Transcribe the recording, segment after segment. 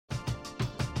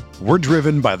We're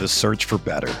driven by the search for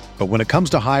better. But when it comes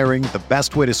to hiring, the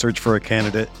best way to search for a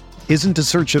candidate isn't to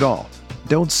search at all.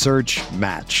 Don't search,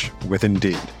 match with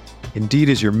Indeed. Indeed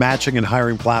is your matching and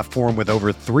hiring platform with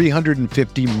over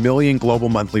 350 million global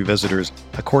monthly visitors,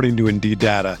 according to Indeed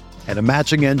data, and a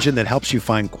matching engine that helps you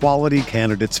find quality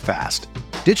candidates fast.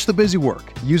 Ditch the busy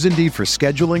work. Use Indeed for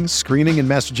scheduling, screening, and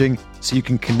messaging so you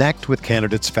can connect with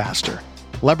candidates faster.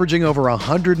 Leveraging over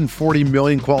 140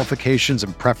 million qualifications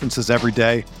and preferences every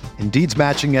day, Indeed's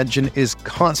matching engine is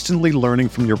constantly learning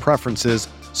from your preferences,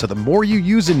 so the more you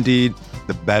use Indeed,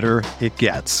 the better it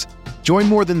gets. Join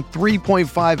more than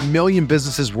 3.5 million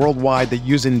businesses worldwide that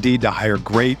use Indeed to hire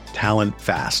great talent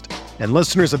fast. And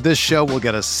listeners of this show will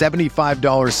get a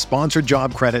 $75 sponsored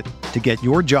job credit to get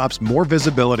your jobs more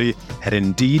visibility at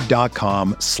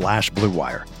Indeed.com/Blue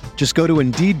Wire. Just go to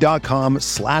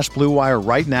Indeed.com/Blue Wire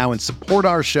right now and support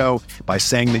our show by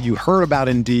saying that you heard about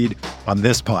Indeed on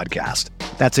this podcast.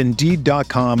 That's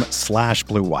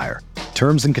Indeed.com/Blue Wire.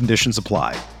 Terms and conditions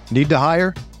apply. Need to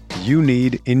hire? You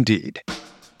need Indeed.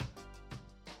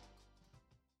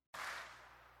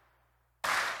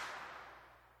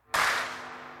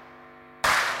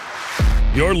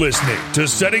 You're listening to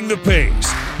Setting the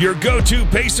Pace, your go-to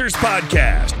Pacers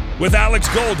podcast with Alex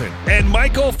Golden and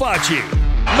Michael Facci.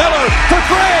 Miller for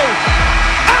three.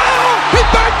 Oh, he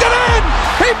backed it in.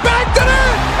 He backed it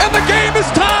in. And the game is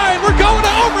tied. We're going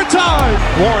to overtime.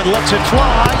 Warren lets it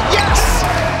fly. Yes.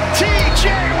 T.J.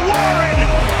 Warren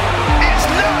is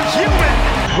not human.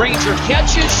 Ranger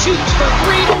catches, shoots for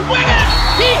three to win it.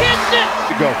 He hits it.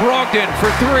 Go. Brogdon for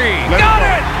three. Got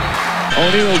it.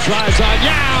 O'Neal drives on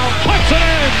Yao. Puts it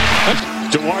in.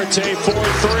 Duarte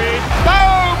 4-3.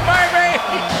 Boom, baby.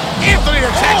 Anthony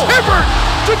attacks. Hibbert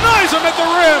denies him at the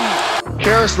rim.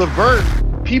 Karis LeVert,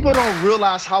 people don't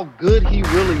realize how good he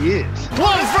really is.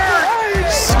 LeVert,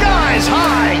 skies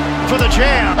high for the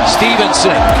jam.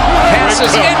 Stevenson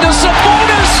passes into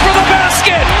Sabonis for the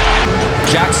basket.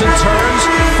 Jackson turns,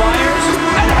 fires,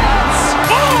 and hits.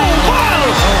 Oh, wow!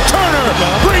 Turner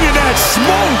bringing that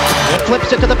smoke.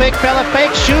 Flips it to the big fella,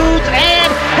 fake shoots,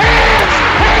 and hits!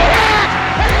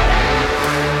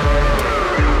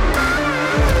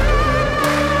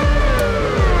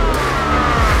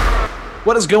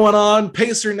 What is going on,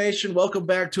 Pacer Nation? Welcome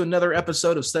back to another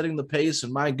episode of Setting the Pace.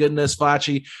 And my goodness,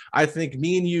 Facci, I think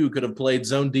me and you could have played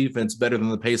zone defense better than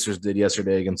the Pacers did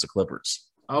yesterday against the Clippers.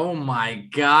 Oh my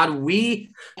God. We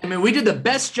did the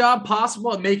best job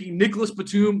possible at making Nicholas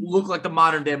Batum look like the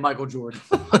modern day Michael Jordan.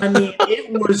 I mean,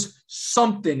 it was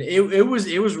something. It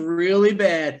was really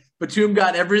bad. Batum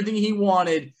got everything he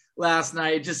wanted last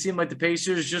night. It just seemed like the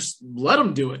Pacers just let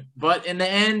him do it. But in the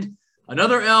end,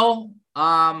 another L.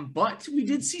 But we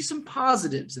did see some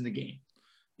positives in the game.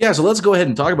 Yeah, so let's go ahead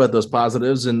and talk about those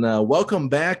positives. And welcome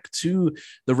back to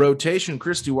the rotation.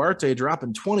 Chris Duarte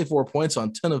dropping 24 points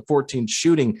on 10 of 14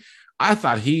 shooting. I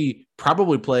thought he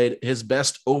probably played his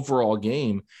best overall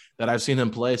game that I've seen him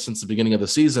play since the beginning of the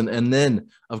season. And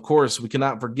then, of course, we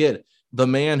cannot forget the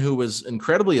man who was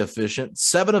incredibly efficient,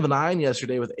 7 of 9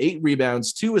 yesterday with 8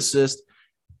 rebounds, 2 assists,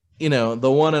 the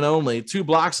one and only, 2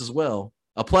 blocks as well,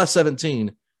 a plus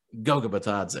 17. Goga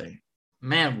Bitadze.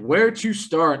 Man, where to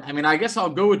start? I mean, I guess I'll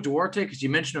go with Duarte because you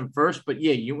mentioned him first. But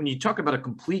yeah, when you talk about a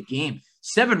complete game,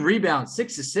 7 rebounds,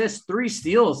 6 assists, 3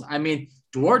 steals. I mean,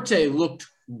 Duarte looked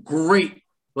great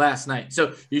last night.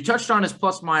 So you touched on his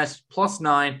plus-minus,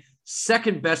 +9,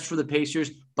 second best for the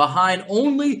Pacers, behind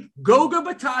only Goga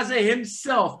Bitadze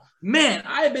himself. Man,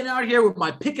 I have been out here with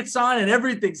my picket sign and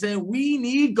everything saying we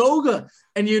need Goga.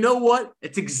 And you know what?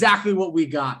 It's exactly what we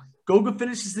got. Goga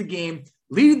finishes the game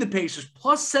leading the Pacers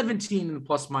plus 17 in the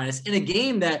plus-minus in a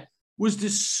game that was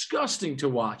disgusting to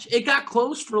watch. It got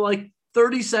close for like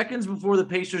 30 seconds before the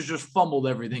Pacers just fumbled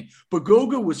everything. But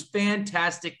Goga was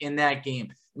fantastic in that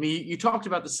game. I mean, you talked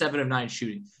about the 7 of 9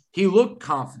 shooting. He looked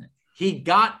confident. He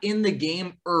got in the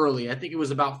game early. I think it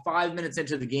was about 5 minutes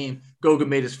into the game, Goga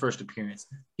made his first appearance.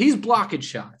 He's blocking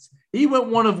shots. He went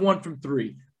 1 of 1 from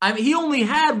 3. I mean, he only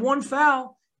had 1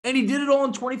 foul, and he did it all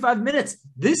in 25 minutes.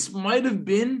 This might have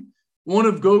been one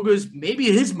of Goga's, maybe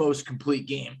his most complete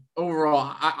game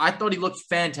overall. I thought he looked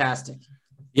fantastic.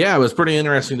 Yeah, it was pretty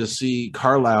interesting to see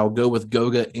Carlisle go with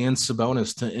Goga and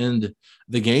Sabonis to end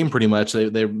the game pretty much.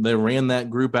 They ran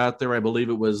that group out there. I believe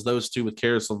it was those two with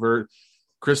Karis LeVert,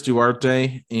 Chris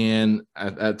Duarte, and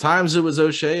at times it was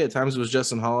O'Shea, at times it was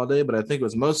Justin Holiday, but I think it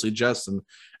was mostly Justin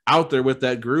out there with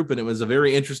that group, and it was a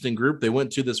very interesting group. They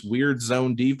went to this weird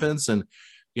zone defense, and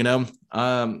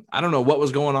I don't know what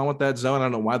was going on with that zone. I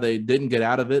don't know why they didn't get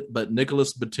out of it, but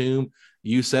Nicholas Batum,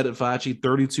 you said it, Facci,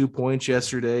 32 points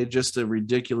yesterday, just a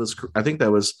ridiculous. I think that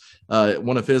was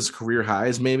one of his career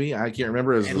highs, maybe. I can't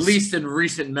remember. At least in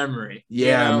recent memory.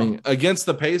 Yeah, I mean, against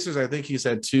the Pacers, I think he's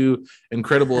had two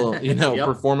incredible, Yep.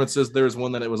 performances. There's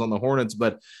one that it was on the Hornets,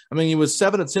 but I mean, he was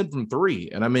 7 of 10 from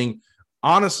three. And I mean,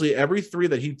 honestly, every three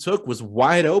that he took was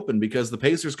wide open because the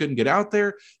Pacers couldn't get out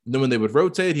there. And then when they would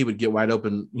rotate, he would get wide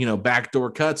open,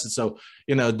 backdoor cuts. And so,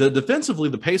 defensively,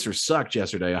 the Pacers sucked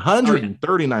yesterday.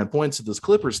 139 points to this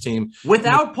Clippers team.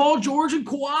 Without Paul George and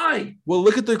Kawhi. Well,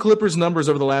 look at the Clippers numbers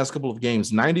over the last couple of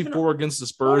games. 94 against the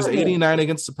Spurs, 89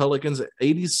 against the Pelicans,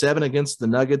 87 against the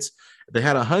Nuggets. They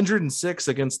had 106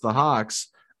 against the Hawks.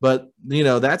 But,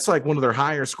 that's like one of their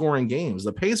higher scoring games.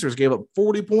 The Pacers gave up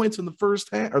 40 points in the first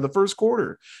half or the first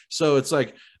quarter. So it's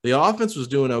like the offense was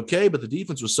doing okay, but the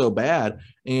defense was so bad.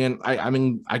 And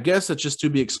I guess it's just to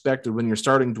be expected when you're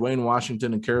starting Dwayne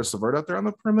Washington and Karis LeVert out there on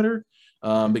the perimeter,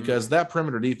 because that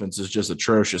perimeter defense is just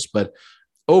atrocious. But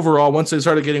overall, once they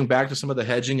started getting back to some of the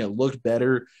hedging, it looked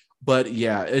better. But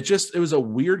yeah, it was a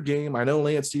weird game. I know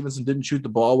Lance Stevenson didn't shoot the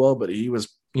ball well, but he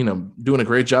was, doing a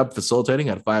great job facilitating.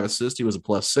 Had 5 assists. He was a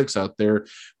 +6 out there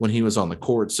when he was on the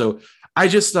court. So I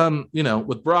just,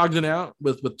 with Brogdon out,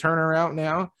 with Turner out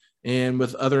now, and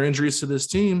with other injuries to this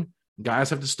team,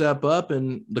 guys have to step up.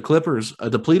 And the Clippers, a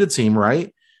depleted team,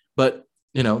 right? But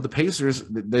the Pacers,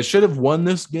 they should have won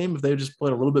this game if they just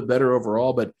played a little bit better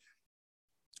overall. But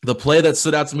the play that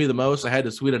stood out to me the most, I had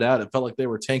to tweet it out. It felt like they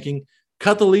were tanking.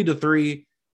 Cut the lead to 3,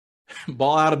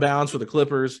 ball out of bounds for the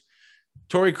Clippers.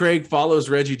 Torrey Craig follows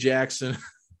Reggie Jackson.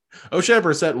 O'Shea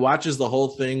Brissett watches the whole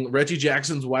thing. Reggie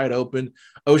Jackson's wide open.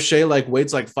 O'Shea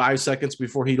waits 5 seconds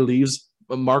before he leaves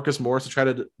Marcus Morris to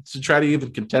try to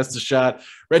even contest the shot.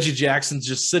 Reggie Jackson's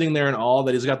just sitting there in awe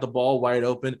that he's got the ball wide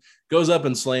open. Goes up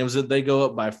and slams it. They go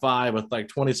up by 5 with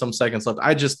 20 some seconds left.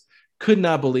 I just could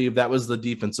not believe that was the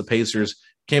defense the Pacers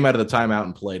came out of the timeout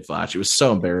and played, Foch. It was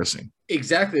so embarrassing.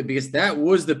 Exactly, because that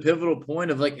was the pivotal point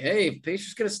of hey, if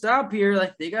Pacers going to stop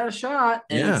here, they got a shot.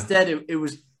 And instead it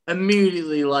was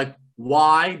immediately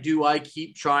why do I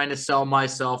keep trying to sell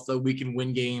myself so we can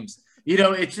win games?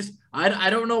 It's just, I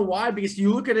don't know why, because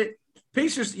you look at it,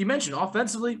 Pacers, you mentioned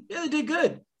offensively, yeah, they did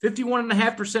good.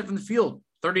 51.5% from the field,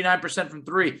 39% from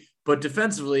 3. But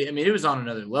defensively, it was on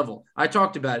another level. I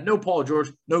talked about it. No Paul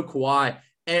George, no Kawhi.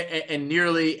 And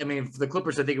nearly, for the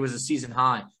Clippers, I think it was a season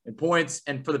high in points.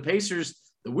 And for the Pacers,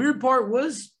 the weird part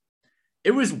was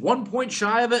it was 1 point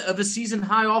shy of a season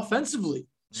high offensively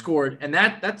scored. And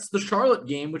that's the Charlotte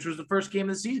game, which was the first game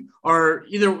of the season. Or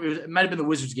it might have been the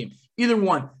Wizards game. Either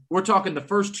one. We're talking the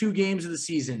first 2 games of the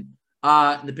season.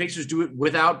 The Pacers do it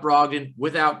without Brogdon,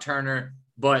 without Turner.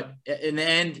 But in the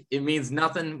end, it means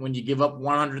nothing when you give up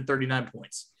 139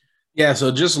 points. Yeah,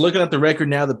 so just looking at the record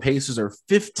now, the Pacers are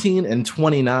 15-29,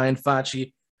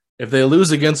 Facci. If they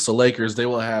lose against the Lakers, they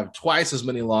will have twice as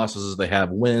many losses as they have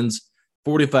wins,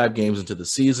 45 games into the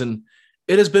season.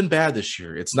 It has been bad this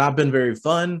year. It's not been very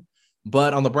fun,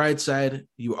 but on the bright side,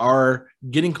 you are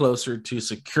getting closer to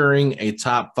securing a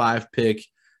top 5 pick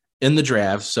in the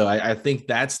draft. So I think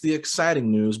that's the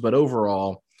exciting news. But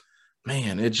overall,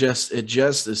 man, it just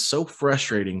is so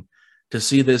frustrating to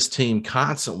see this team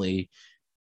constantly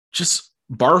just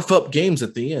barf up games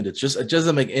at the end. It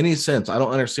doesn't make any sense. I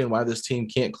don't understand why this team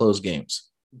can't close games.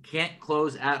 Can't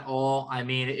close at all.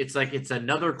 It's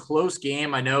another close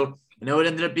game. I know it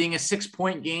ended up being a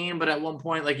 6-point game, but at one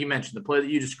point, like you mentioned, the play that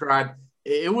you described,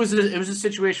 it was a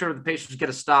situation where the Pacers get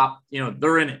a stop.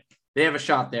 They're in it. They have a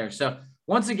shot there. So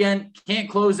once again, can't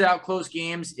close out close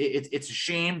games. It's a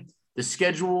shame. The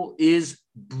schedule is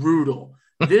brutal.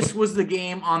 This was the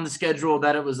game on the schedule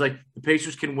that it was the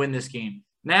Pacers can win this game.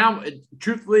 Now, it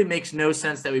truthfully makes no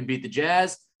sense that we beat the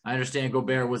Jazz. I understand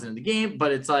Gobert wasn't in the game,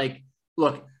 but it's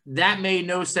look, that made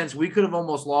no sense. We could have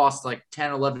almost lost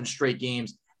 10, 11 straight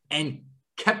games and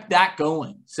kept that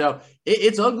going. So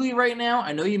it's ugly right now.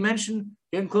 I know you mentioned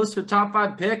getting close to a top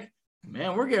 5 pick.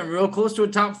 Man, we're getting real close to a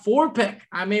top 4 pick.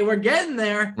 We're getting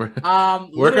there.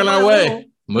 Working our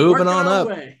way. Moving on up.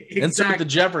 Exactly. Insert the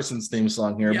Jeffersons theme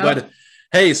song here. Yep. But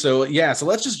hey, so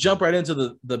let's just jump right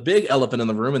into the big elephant in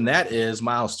the room, and that is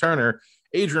Miles Turner.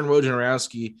 Adrian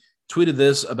Wojnarowski tweeted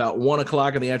this about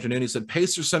 1:00 in the afternoon. He said,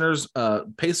 Pacer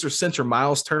center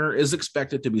Miles Turner is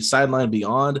expected to be sidelined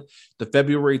beyond the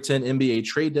February 10 NBA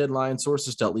trade deadline,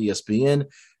 sources tell ESPN.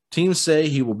 Teams say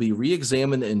he will be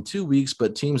re-examined in 2 weeks,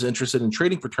 but teams interested in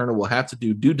trading for Turner will have to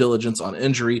do due diligence on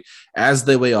injury as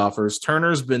they weigh offers.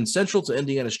 Turner's been central to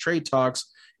Indiana's trade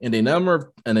talks and a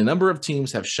number of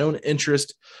teams have shown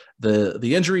interest.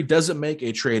 The injury doesn't make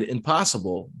a trade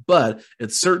impossible, but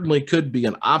it certainly could be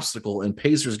an obstacle in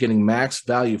Pacers getting max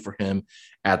value for him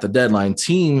at the deadline. The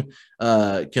team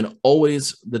can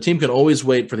always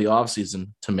wait for the offseason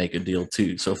to make a deal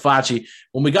too. So Facci,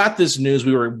 when we got this news,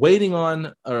 we were waiting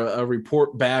on a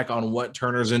report back on what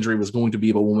Turner's injury was going to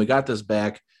be. But when we got this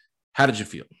back, how did you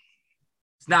feel?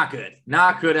 It's not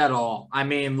good at all. I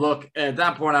mean, look, at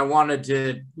that point, I wanted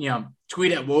to,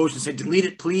 tweet at Woj and say, delete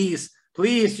it, please,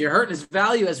 you're hurting his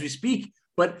value as we speak.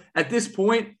 But at this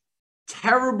point,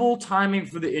 terrible timing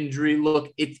for the injury.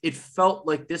 Look, it felt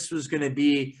like this was going to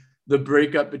be the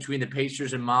breakup between the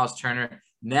Pacers and Miles Turner.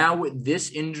 Now with this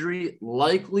injury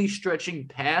likely stretching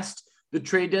past the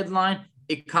trade deadline,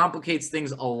 it complicates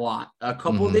things a lot. A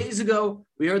couple of days ago,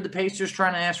 we heard the Pacers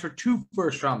trying to ask for 2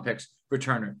 first-round picks for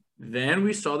Turner. Then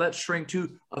we saw that shrink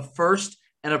to a first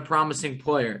and a promising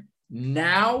player.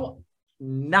 Now,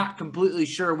 not completely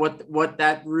sure what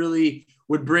that really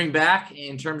would bring back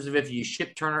in terms of if you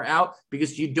ship Turner out,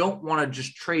 because you don't want to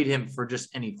just trade him for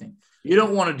just anything. You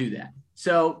don't want to do that.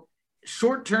 So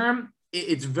short term,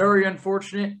 it's very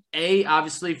unfortunate.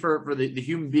 Obviously for the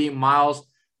human being Miles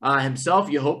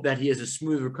himself, you hope that he has a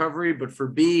smooth recovery. But for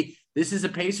B, this is a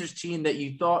Pacers team that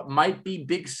you thought might be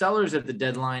big sellers at the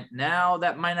deadline. Now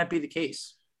that might not be the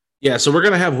case. Yeah, so we're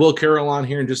going to have Will Carroll on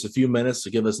here in just a few minutes to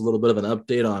give us a little bit of an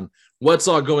update on what's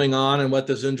all going on and what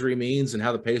this injury means and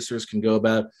how the Pacers can go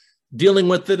about dealing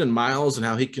with it, and Miles and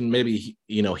how he can maybe,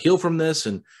 heal from this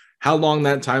and how long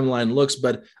that timeline looks.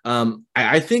 But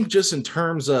I think just in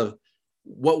terms of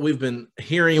what we've been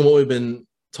hearing and what we've been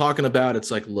talking about,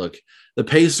 it's like, look, the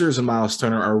Pacers and Miles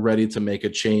Turner are ready to make a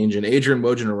change. And Adrian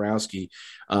Wojnarowski,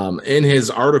 in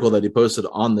his article that he posted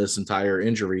on this entire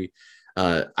injury,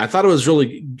 I thought it was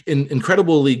really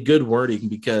incredibly good wording,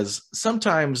 because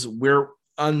sometimes we're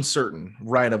uncertain,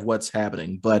 right, of what's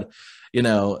happening. But,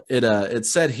 it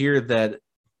said here that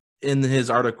in his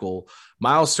article,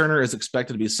 Miles Turner is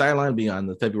expected to be sidelined beyond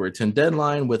the February 10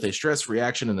 deadline with a stress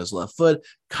reaction in his left foot,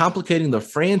 complicating the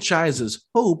franchise's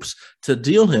hopes to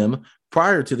deal him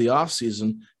prior to the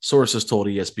offseason, sources told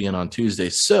ESPN on Tuesday.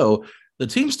 So the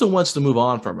team still wants to move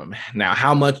on from him. Now,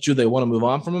 how much do they want to move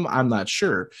on from him? I'm not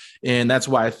sure. And that's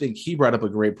why I think he brought up a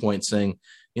great point, saying,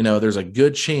 there's a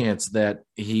good chance that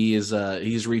he's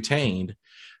retained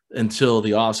until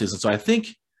the offseason. So I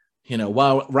think,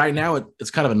 while right now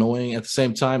it's kind of annoying, at the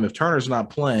same time, if Turner's not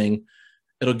playing,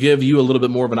 it'll give you a little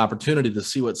bit more of an opportunity to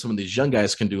see what some of these young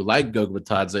guys can do, like Goga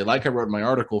Bitadze, like I wrote in my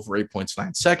article, for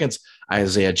 8.9 seconds,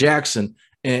 Isaiah Jackson.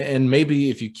 And maybe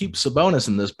if you keep Sabonis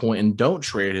in this point and don't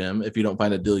trade him, if you don't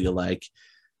find a deal you like,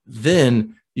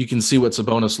 then you can see what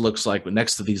Sabonis looks like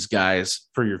next to these guys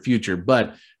for your future.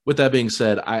 But with that being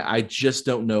said, I just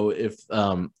don't know if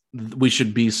we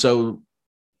should be so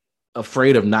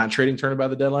afraid of not trading Turner by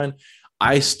the deadline.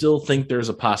 I still think there's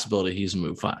a possibility he's a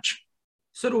move, Foch.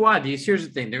 So do I, because here's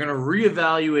the thing. They're going to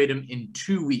reevaluate him in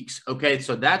 2 weeks. Okay,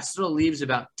 so that still leaves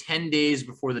about 10 days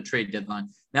before the trade deadline.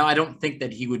 Now, I don't think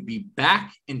that he would be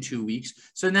back in 2 weeks.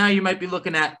 So now you might be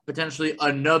looking at potentially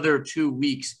another 2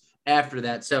 weeks after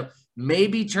that. So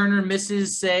maybe Turner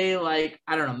misses, say, I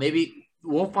don't know, maybe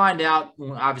we'll find out.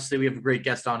 Obviously, we have a great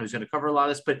guest on who's going to cover a lot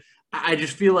of this, but I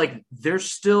just feel like there's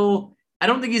still – I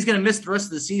don't think he's going to miss the rest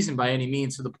of the season by any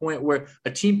means, to the point where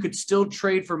a team could still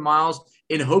trade for Miles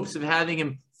in hopes of having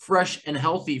him fresh and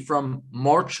healthy from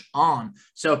March on.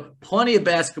 So plenty of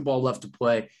basketball left to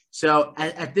play. So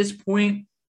at this point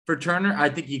for Turner, I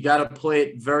think you got to play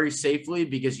it very safely,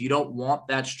 because you don't want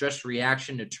that stress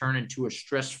reaction to turn into a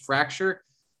stress fracture.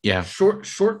 Yeah.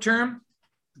 Short term,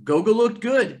 Goga looked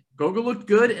good.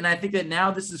 And I think that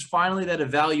now this is finally that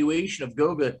evaluation of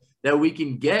Goga that we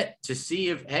can get to see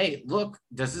if, hey, look,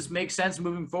 does this make sense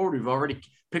moving forward? We've already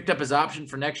picked up his option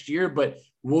for next year, but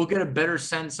we'll get a better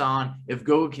sense on if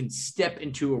Goga can step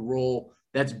into a role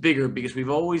that's bigger, because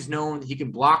we've always known he can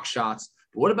block shots.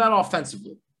 But what about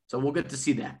offensively? So we'll get to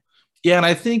see that. Yeah, and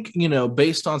I think,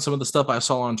 based on some of the stuff I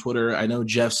saw on Twitter, I know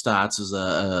Jeff Stotts is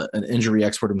an injury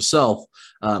expert himself.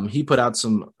 He put out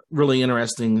some really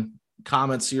interesting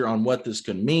comments here on what this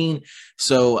could mean.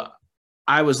 So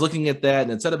I was looking at that,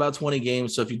 and it said about 20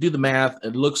 games. So if you do the math,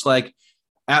 it looks like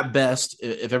at best,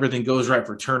 if everything goes right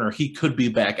for Turner, he could be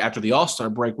back after the All-Star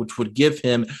break, which would give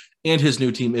him and his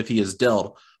new team, if he is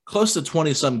dealt, close to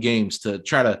 20-some games to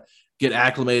try to get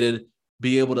acclimated,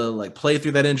 be able to play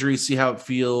through that injury, see how it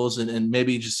feels, and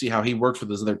maybe just see how he works with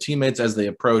his other teammates as they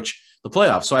approach the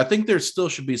playoffs. So I think there still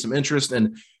should be some interest.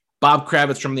 And Bob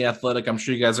Kravitz from The Athletic, I'm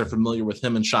sure you guys are familiar with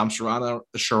him, and Shams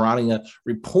Charania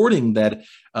reporting that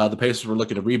the Pacers were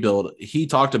looking to rebuild. He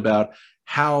talked about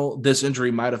how this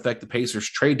injury might affect the Pacers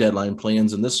trade deadline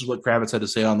plans. And this is what Kravitz had to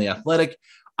say on The Athletic.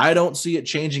 I don't see it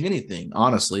changing anything,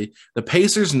 honestly. The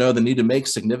Pacers know they need to make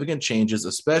significant changes,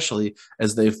 especially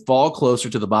as they fall closer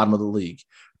to the bottom of the league.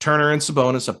 Turner and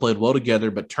Sabonis have played well together,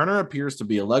 but Turner appears to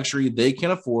be a luxury they can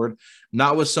afford,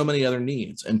 not with so many other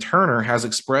needs. And Turner has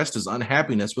expressed his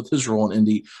unhappiness with his role in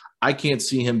Indy. I can't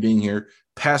see him being here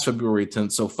past February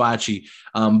 10th. So Facci,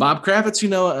 Bob Kravitz,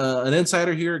 an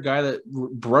insider here, a guy that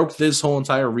broke this whole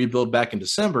entire rebuild back in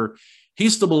December,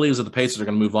 he still believes that the Pacers are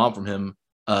going to move on from him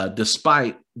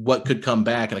despite what could come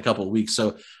back in a couple of weeks.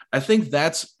 So I think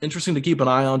that's interesting to keep an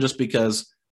eye on just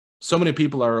because so many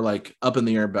people are like up in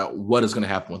the air about what is going to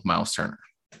happen with Miles Turner.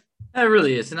 It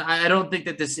really is. And I don't think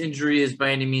that this injury is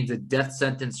by any means a death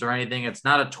sentence or anything. It's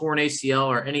not a torn ACL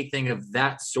or anything of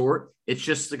that sort. It's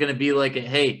just going to be like,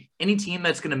 hey, any team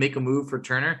that's going to make a move for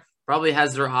Turner probably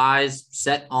has their eyes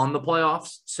set on the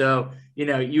playoffs. So,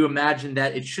 you imagine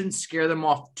that it shouldn't scare them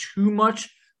off too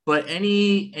much, but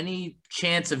any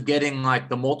chance of getting like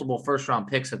the multiple first round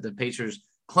picks that the Pacers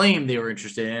claimed they were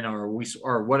interested in or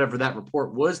whatever that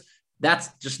report was, that's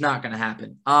just not going to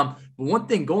happen. But one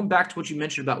thing, going back to what you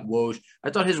mentioned about Woj,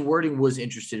 I thought his wording was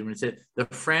interesting when it said the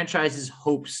franchise's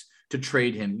hopes to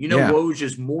trade him. Woj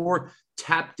is more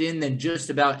tapped in than just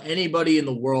about anybody in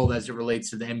the world as it relates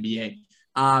to the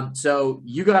NBA. So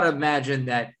you got to imagine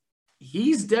that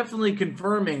he's definitely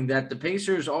confirming that the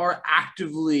Pacers are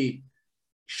actively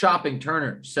shopping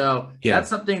Turner. So that's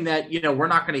something that, we're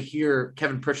not going to hear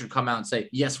Kevin Pritchard come out and say,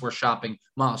 yes, we're shopping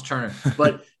Miles Turner.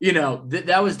 But,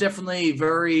 that was definitely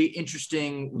very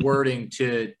interesting wording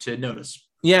to notice.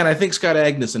 Yeah, and I think Scott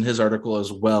Agnes in his article as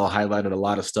well highlighted a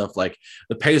lot of stuff like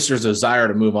the Pacers' desire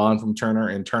to move on from Turner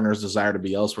and Turner's desire to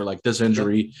be elsewhere. Like this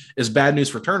injury is bad news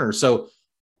for Turner. So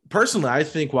personally, I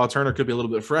think while Turner could be a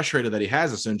little bit frustrated that he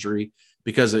has this injury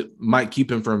because it might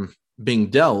keep him from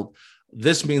being dealt,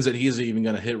 this means that he's even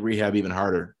going to hit rehab even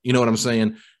harder. You know what I'm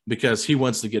saying? Because he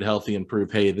wants to get healthy and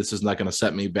prove, hey, this is not going to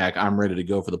set me back. I'm ready to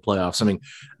go for the playoffs. I mean,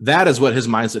 that is what his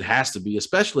mindset has to be,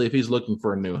 especially if he's looking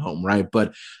for a new home, right?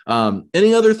 But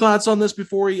any other thoughts on this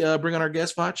before we bring on our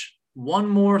guest, Foch? One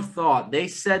more thought. They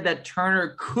said that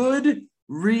Turner could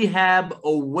rehab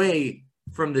away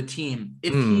from the team.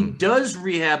 If he does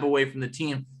rehab away from the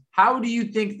team, how do you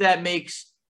think that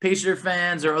makes Pacer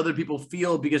fans or other people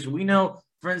feel? Because we know,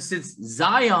 for instance,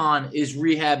 Zion is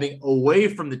rehabbing away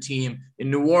from the team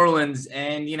in New Orleans,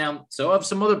 and, so have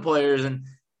some other players, and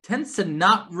tends to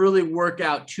not really work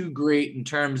out too great in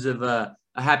terms of a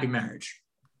happy marriage.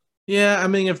 Yeah, I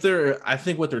mean, I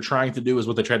think what they're trying to do is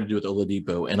what they tried to do with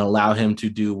Oladipo and allow him to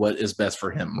do what is best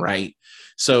for him, right?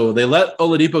 So they let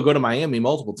Oladipo go to Miami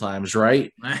multiple times,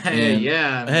 right? Hey,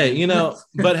 yeah. Hey,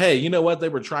 but hey, you know what? They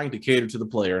were trying to cater to the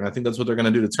player, and I think that's what they're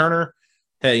going to do to Turner.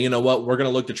 Hey, you know what? We're going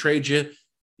to look to trade you.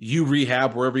 You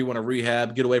rehab wherever you want to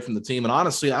rehab, get away from the team. And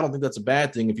honestly, I don't think that's a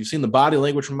bad thing. If you've seen the body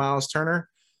language from Miles Turner,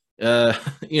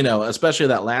 especially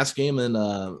that last game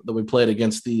that we played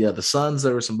against the Suns,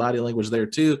 there was some body language there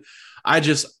too.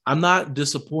 I'm not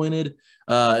disappointed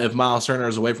if Miles Turner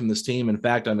is away from this team. In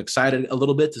fact, I'm excited a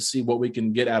little bit to see what we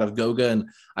can get out of Goga and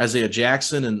Isaiah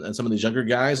Jackson and some of these younger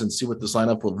guys and see what this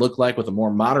lineup would look like with a more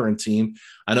modern team.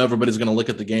 I know everybody's going to look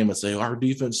at the game and say, our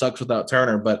defense sucks without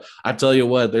Turner, but I tell you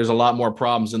what, there's a lot more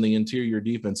problems in the interior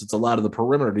defense. It's a lot of the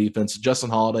perimeter defense. Justin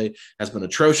Holiday has been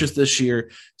atrocious this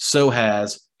year. So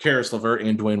has Karis LeVert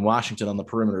and Dwayne Washington on the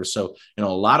perimeter. So, a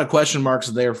lot of question marks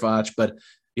there, Foch, but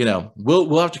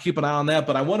we'll have to keep an eye on that.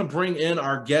 But I want to bring in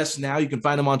our guest now. You can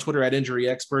find him on Twitter at Injury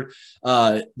Expert,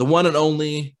 the one and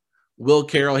only Will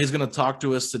Carroll. He's going to talk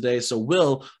to us today. So,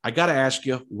 Will, I got to ask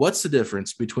you, what's the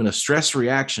difference between a stress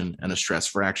reaction and a stress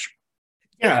fracture?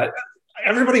 Yeah,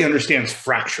 everybody understands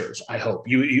fractures, I hope.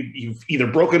 You've either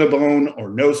broken a bone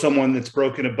or know someone that's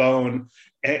broken a bone.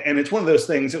 And it's one of those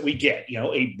things that we get.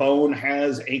 A bone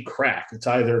has a crack. It's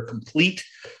either complete,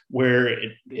 where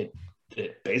it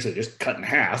basically just cut in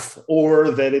half, or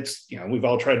that it's, we've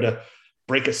all tried to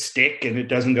break a stick and it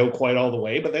doesn't go quite all the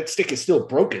way, but that stick is still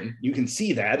broken. You can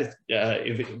see that.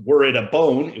 If it were it a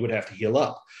bone, it would have to heal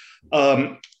up.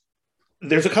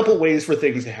 There's a couple ways for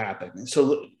things to happen.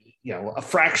 So, a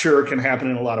fracture can happen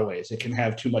in a lot of ways. It can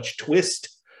have too much twist.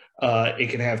 It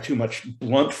can have too much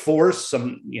blunt force.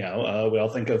 We all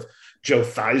think of Joe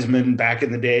Theismann back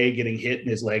in the day getting hit and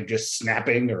his leg just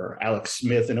snapping, or Alex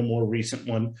Smith in a more recent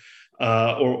one.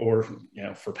 Or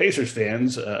for Pacers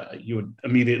fans, you would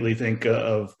immediately think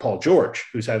of Paul George,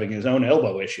 who's having his own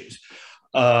elbow issues.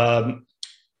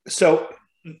 So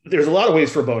there's a lot of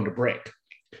ways for a bone to break.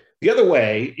 The other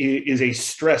way is a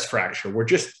stress fracture. We're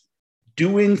just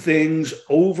doing things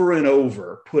over and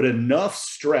over, put enough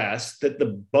stress that the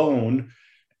bone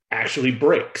actually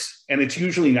breaks. And it's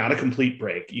usually not a complete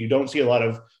break. You don't see a lot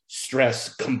of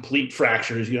stress complete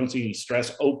fractures. You don't see any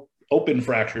stress open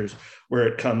fractures where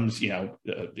it comes,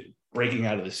 breaking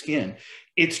out of the skin.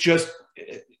 It's just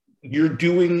you're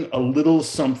doing a little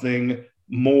something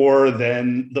more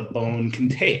than the bone can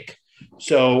take.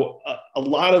 So a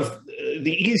lot of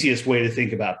the easiest way to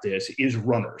think about this is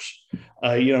runners.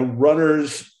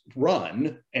 Runners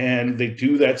run and they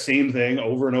do that same thing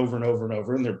over and over and over and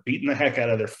over, and they're beating the heck out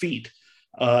of their feet.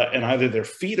 And either their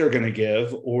feet are going to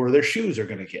give or their shoes are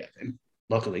going to give. And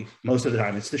luckily, most of the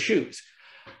time, it's the shoes.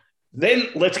 Then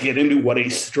let's get into what a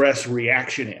stress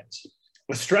reaction is.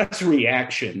 A stress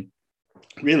reaction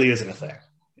really isn't a thing.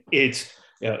 It's,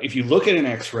 if you look at an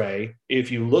X-ray,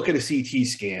 if you look at a CT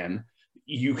scan,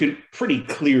 you can pretty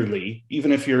clearly,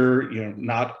 even if you're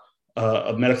not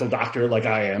a medical doctor like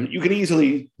I am, you can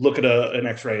easily look at an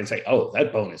X-ray and say, oh,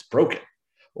 that bone is broken,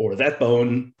 or that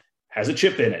bone has a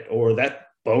chip in it, or that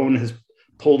bone has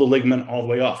pulled a ligament all the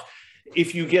way off.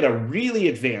 If you get a really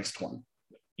advanced one,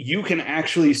 you can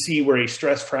actually see where a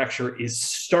stress fracture is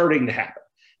starting to happen.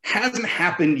 Hasn't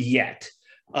happened yet.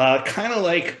 Kind of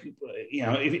like,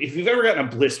 if you've ever gotten a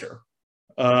blister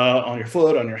on your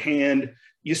foot, on your hand,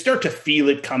 you start to feel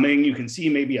it coming. You can see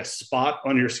maybe a spot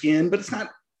on your skin, but it's not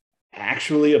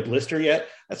actually a blister yet.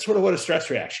 That's sort of what a stress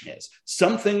reaction is.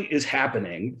 Something is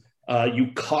happening.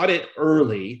 You caught it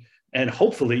early, and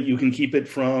hopefully you can keep it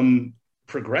from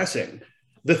progressing.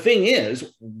 The thing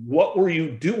is, what were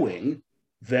you doing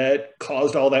that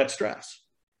caused all that stress?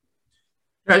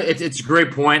 It's a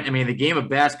great point. I mean, the game of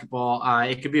basketball,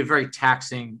 it could be a very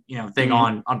taxing, thing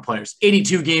on players.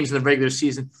 82 games in the regular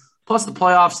season, plus the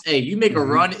playoffs. Hey, you make a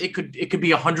run, it could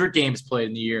be 100 games played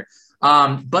in the year.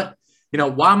 But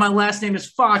while my last name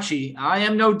is Fauci, I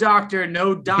am no doctor,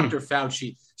 no Dr.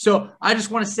 Fauci. So I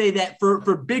just want to say that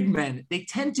for big men, they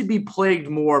tend to be plagued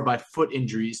more by foot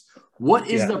injuries. What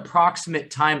is the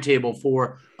approximate timetable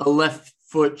for a left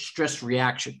foot stress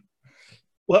reaction?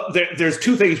 Well, there's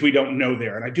two things we don't know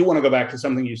there. And I do want to go back to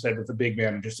something you said with the big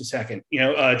man in just a second.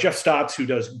 Jeff Stotts, who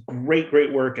does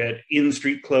great work at In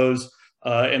Street Clothes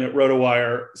and at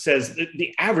RotoWire, says that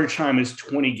the average time is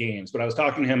 20 games. But I was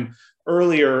talking to him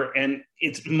earlier, and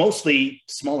it's mostly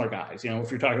smaller guys.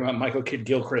 If you're talking about Michael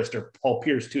Kidd-Gilchrist or Paul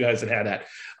Pierce, two guys that had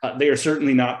that, they are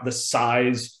certainly not the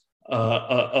size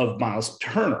of Miles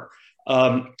Turner.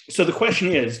 So the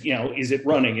question is it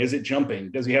running? Is it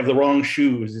jumping? Does he have the wrong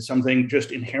shoes? Is something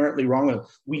just inherently wrong with him?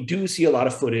 We do see a lot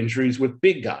of foot injuries with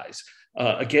big guys.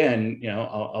 Again,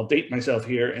 I'll date myself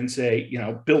here and say,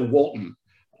 Bill Walton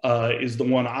is the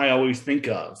one I always think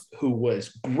of, who was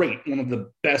great, one of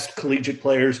the best collegiate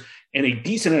players and a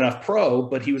decent enough pro,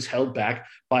 but he was held back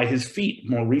by his feet.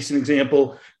 More recent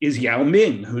example is Yao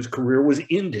Ming, whose career was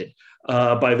ended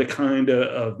by the kind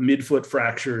of midfoot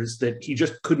fractures that he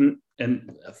just couldn't,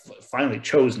 and finally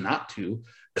chose not to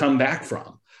come back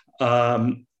from.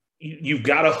 You've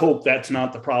got to hope that's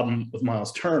not the problem with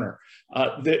Miles Turner.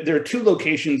 There are two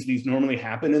locations these normally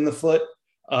happen in the foot,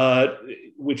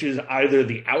 which is either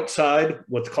the outside,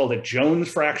 what's called a Jones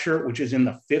fracture, which is in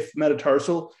the fifth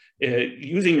metatarsal.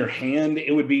 Using your hand,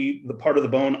 it would be the part of the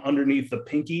bone underneath the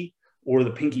pinky or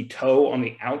the pinky toe on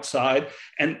the outside.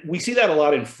 And we see that a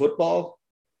lot in football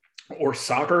or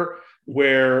soccer,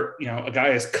 where a guy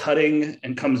is cutting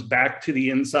and comes back to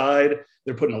the inside.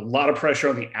 They're putting a lot of pressure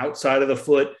on the outside of the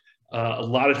foot. A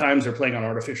lot of times they're playing on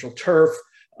artificial turf.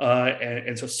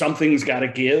 And so something's got to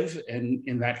give. And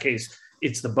in that case,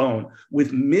 it's the bone.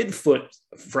 With midfoot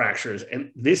fractures,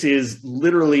 and this is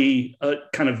literally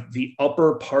kind of the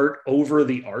upper part over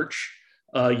the arch.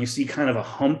 You see kind of a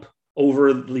hump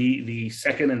over the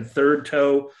second and third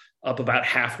toe, up about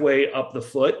halfway up the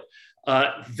foot.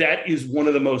 That is one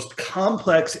of the most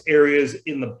complex areas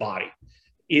in the body.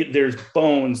 There's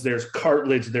bones, there's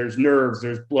cartilage, there's nerves,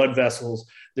 there's blood vessels,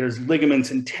 there's ligaments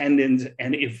and tendons.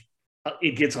 And if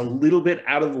it gets a little bit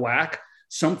out of whack,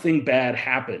 something bad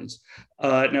happens.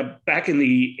 Now, back in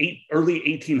the early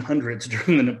 1800s,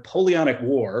 during the Napoleonic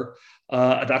War,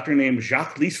 a doctor named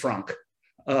Jacques Lisfranc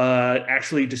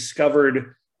actually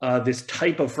discovered this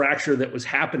type of fracture that was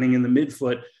happening in the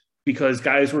midfoot because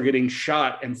guys were getting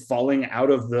shot and falling out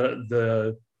of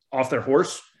off their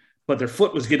horse, but their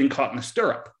foot was getting caught in the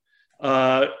stirrup.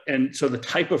 And so the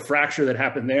type of fracture that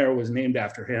happened there was named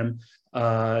after him.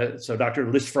 So Dr.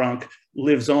 Lisfranc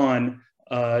lives on.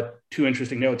 Two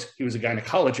interesting notes: he was a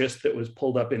gynecologist that was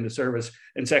pulled up into service,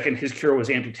 and second, his cure was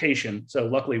amputation. So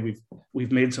luckily,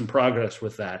 we've made some progress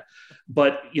with that.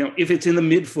 But if it's in the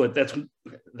midfoot,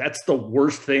 that's the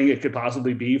worst thing it could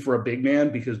possibly be for a big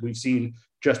man, because we've seen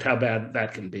just how bad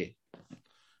that can be.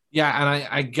 Yeah, and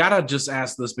I gotta just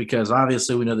ask this because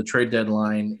obviously we know the trade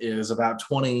deadline is about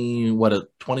 20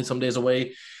 some days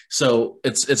away. So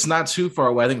it's not too far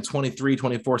away. I think 23,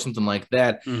 24, something like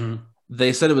that. Mm-hmm.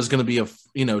 They said it was going to be a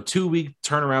 2-week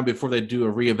turnaround before they do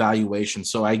a reevaluation.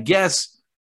 So I guess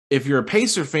if you're a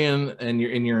Pacer fan and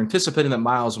you're anticipating that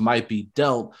Miles might be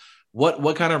dealt,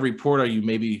 what kind of report are you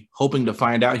maybe hoping to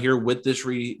find out here with this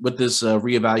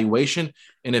reevaluation?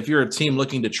 And if you're a team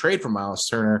looking to trade for Miles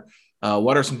Turner,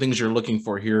 what are some things you're looking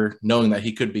for here, knowing that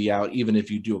he could be out, even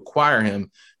if you do acquire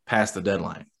him past the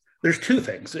deadline? There's two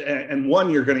things. And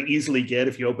one you're going to easily get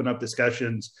if you open up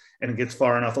discussions and it gets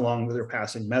far enough along that they're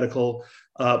passing medical.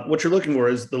 What you're looking for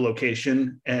is the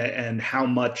location and how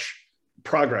much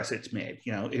progress it's made.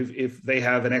 If they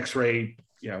have an x-ray,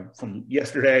 from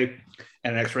yesterday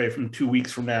and an x-ray from 2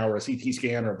 weeks from now, or a CT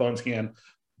scan or a bone scan,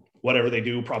 whatever they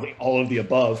do, probably all of the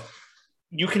above,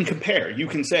 you can compare. You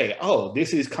can say, oh,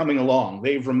 this is coming along.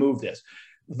 They've removed this.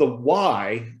 The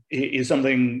why is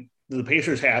something the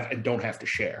Pacers have and don't have to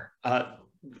share.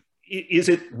 Is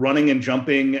it running and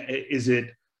jumping? Is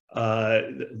it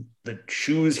the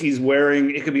shoes he's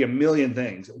wearing? It could be a million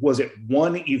things. Was it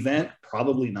one event?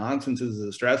 Probably not, since it's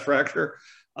a stress fracture.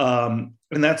 And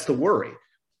that's the worry.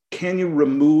 Can you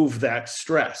remove that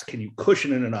stress? Can you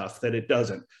cushion it enough that it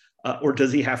doesn't? Or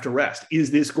does he have to rest?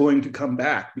 Is this going to come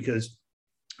back? Because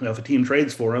if a team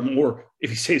trades for him, or if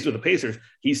he stays with the Pacers,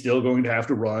 he's still going to have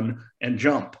to run and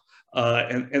jump.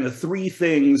 And the three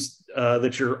things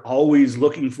that you're always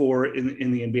looking for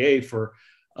in the NBA for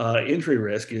injury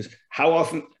risk is how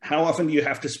often do you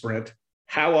have to sprint?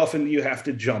 How often do you have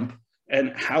to jump?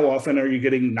 And how often are you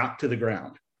getting knocked to the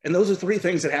ground? And those are three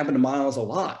things that happen to Miles a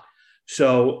lot.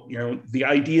 So, the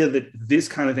idea that this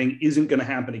kind of thing isn't going to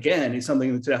happen again is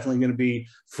something that's definitely going to be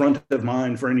front of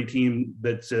mind for any team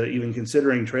that's even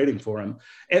considering trading for him.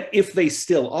 And if they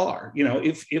still are,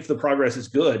 if the progress is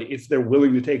good, if they're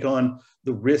willing to take on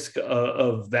the risk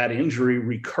of that injury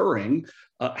recurring,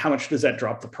 how much does that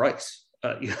drop the price?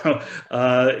 Are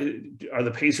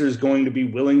the Pacers going to be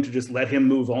willing to just let him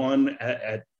move on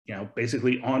at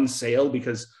basically on sale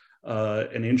because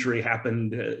an injury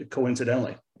happened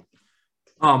coincidentally?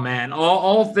 Oh, man,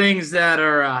 all things that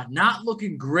are not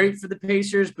looking great for the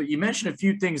Pacers, but you mentioned a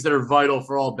few things that are vital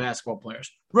for all basketball players.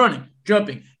 Running,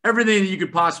 jumping, everything that you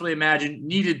could possibly imagine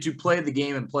needed to play the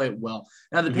game and play it well.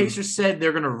 Now, the Pacers said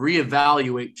they're going to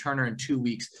reevaluate Turner in 2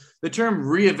 weeks. The term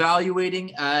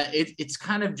reevaluating, it's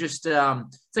kind of just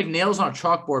it's like nails on a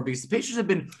chalkboard, because the Pacers have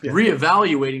been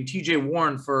reevaluating TJ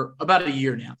Warren for about a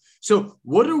year now. So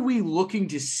what are we looking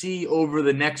to see over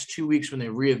the next 2 weeks when they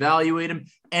reevaluate him?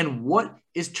 And what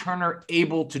is Turner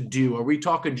able to do? Are we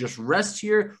talking just rest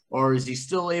here, or is he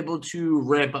still able to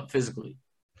ramp up physically?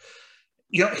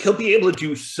 He'll be able to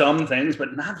do some things,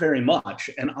 but not very much.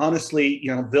 And honestly,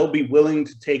 they'll be willing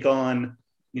to take on,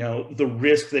 the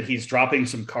risk that he's dropping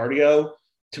some cardio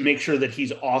to make sure that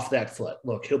he's off that foot.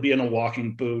 Look, he'll be in a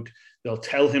walking boot. They'll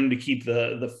tell him to keep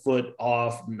the foot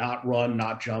off, not run,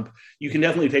 not jump. You can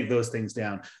definitely take those things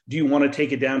down. Do you want to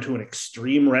take it down to an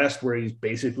extreme rest where he's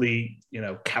basically,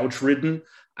 couch ridden?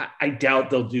 I doubt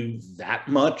they'll do that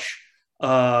much.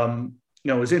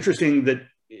 It's interesting that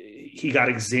he got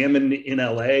examined in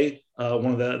LA.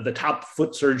 One of the top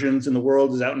foot surgeons in the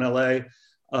world is out in LA.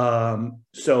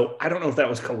 So I don't know if that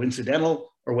was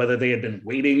coincidental or whether they had been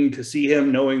waiting to see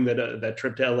him, knowing that that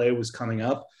trip to LA was coming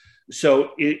up.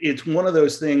 So it's one of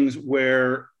those things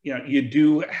where, you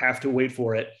do have to wait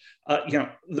for it. The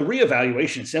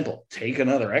reevaluation is simple. Take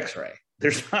another x-ray.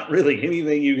 There's not really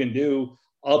anything you can do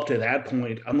up to that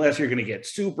point, unless you're going to get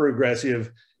super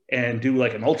aggressive and do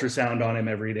like an ultrasound on him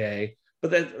every day.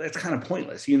 But that's kind of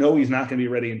pointless. He's not going to be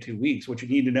ready in 2 weeks. What you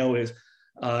need to know is,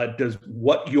 does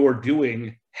what you're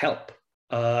doing help?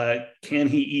 Can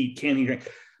he eat? Can he drink?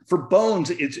 For bones,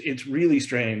 it's really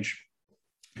strange.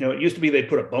 It used to be they'd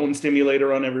put a bone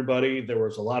stimulator on everybody. There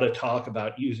was a lot of talk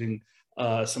about using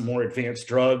some more advanced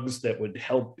drugs that would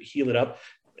help heal it up.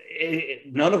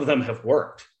 None of them have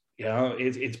worked.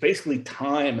 It's basically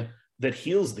time that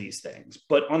heals these things.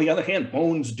 But on the other hand,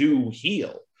 bones do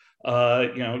heal.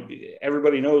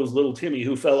 Everybody knows little Timmy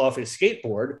who fell off his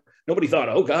skateboard. Nobody thought,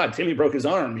 oh God, Timmy broke his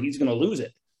arm. He's going to lose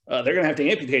it. They're going to have to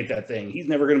amputate that thing. He's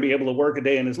never going to be able to work a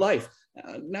day in his life.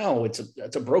 No, it's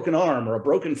a broken arm or a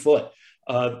broken foot.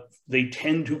 They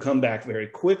tend to come back very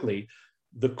quickly.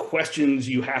 The questions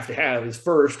you have to have is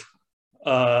first,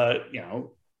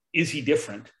 is he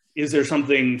different? Is there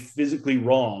something physically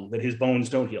wrong that his bones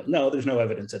don't heal? No, there's no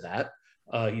evidence of that.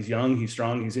 He's young, he's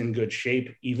strong, he's in good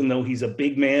shape, even though he's a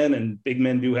big man, and big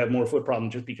men do have more foot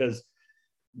problems just because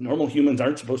normal humans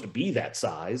aren't supposed to be that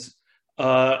size.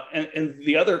 And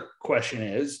the other question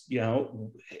is,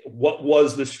 what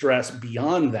was the stress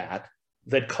beyond that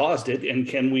caused it? And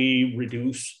can we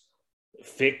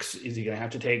fix? Is he going to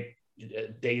have to take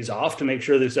days off to make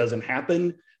sure this doesn't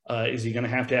happen? Is he going to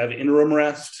have interim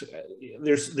rest?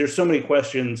 There's so many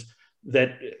questions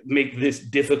that make this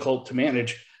difficult to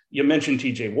manage. You mentioned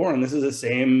TJ Warren. This is it's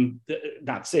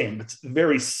a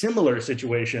very similar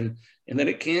situation in that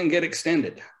it can get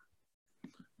extended.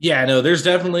 Yeah, no, there's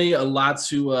definitely a lot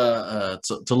to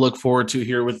look forward to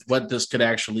here with what this could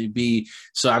actually be.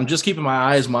 So I'm just keeping my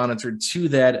eyes monitored to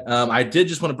that. I did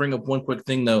just want to bring up one quick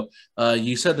thing, though.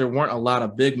 You said there weren't a lot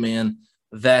of big men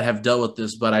that have dealt with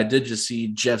this, but I did just see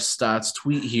Jeff Stott's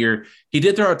tweet here. He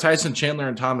did throw out Tyson Chandler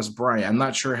and Thomas Bryant. I'm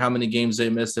not sure how many games they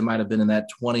missed. They might have been in that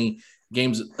 20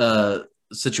 games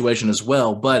situation as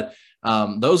well. But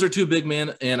those are two big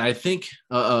men. And I think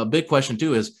a big question,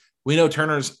 too, is we know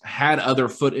Turner's had other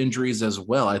foot injuries as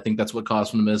well. I think that's what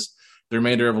caused him to miss the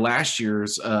remainder of last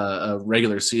year's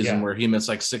regular season, where he missed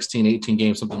like 16, 18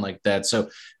 games, something like that. So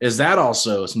is that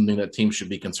also something that teams should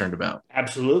be concerned about?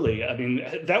 Absolutely. I mean,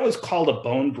 that was called a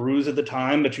bone bruise at the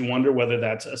time, but you wonder whether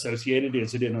that's associated.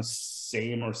 Is it in a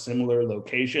same or similar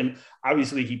location?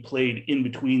 Obviously, he played in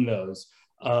between those.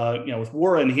 With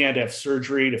Warren, he had to have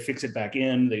surgery to fix it back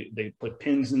in. They put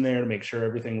pins in there to make sure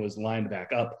everything was lined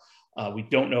back up. We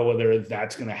don't know whether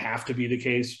that's going to have to be the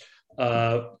case.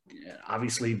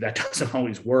 Obviously, that doesn't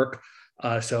always work.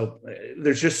 So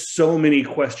there's just so many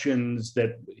questions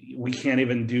that we can't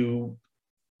even do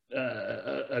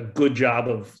a good job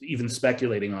of even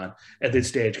speculating on at this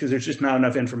stage because there's just not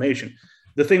enough information.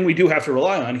 The thing we do have to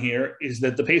rely on here is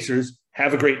that the Pacers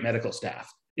have a great medical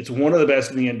staff. It's one of the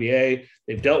best in the NBA.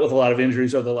 They've dealt with a lot of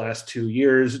injuries over the last 2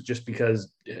 years just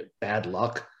because bad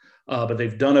luck. But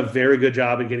they've done a very good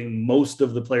job of getting most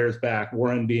of the players back,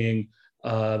 Warren being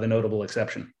the notable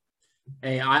exception.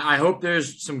 Hey, I hope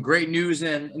there's some great news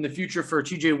in the future for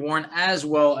TJ Warren as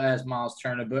well as Miles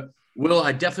Turner. But Will,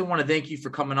 I definitely want to thank you for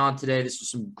coming on today. This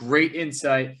was some great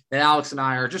insight that Alex and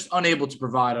I are just unable to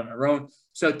provide on our own.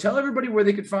 So tell everybody where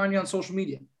they could find you on social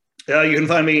media. You can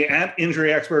find me at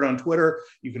Injury Expert on Twitter.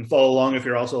 You can follow along if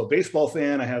you're also a baseball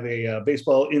fan. I have a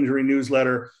baseball injury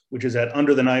newsletter, which is at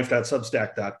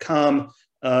undertheknife.substack.com.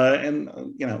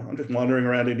 I'm just wandering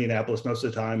around Indianapolis most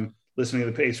of the time, listening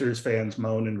to the Pacers fans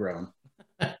moan and groan.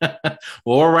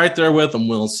 Well, we're right there with them,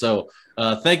 Will. So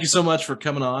thank you so much for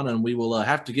coming on, and we will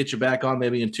have to get you back on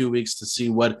maybe in 2 weeks to see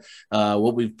what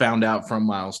we found out from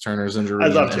Miles Turner's injury.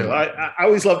 I'd love to. I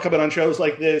always love coming on shows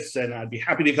like this, and I'd be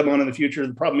happy to come on in the future.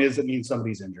 The problem is it means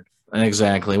somebody's injured.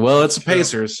 Exactly. Well, it's the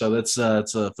Pacers, so it's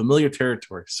a familiar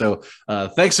territory. So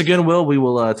thanks again, Will. We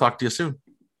will talk to you soon.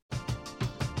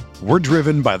 We're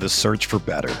driven by the search for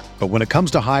better. But when it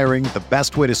comes to hiring, the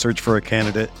best way to search for a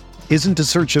candidate isn't to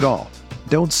search at all.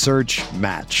 Don't search,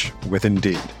 match with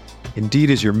Indeed. Indeed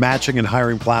is your matching and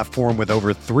hiring platform with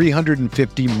over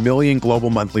 350 million global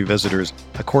monthly visitors,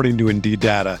 according to Indeed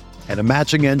data, and a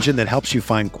matching engine that helps you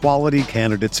find quality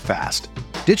candidates fast.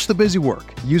 Ditch the busy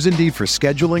work. Use Indeed for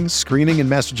scheduling, screening,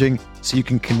 and messaging so you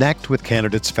can connect with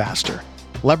candidates faster.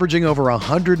 Leveraging over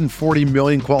 140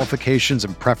 million qualifications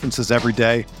and preferences every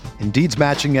day, Indeed's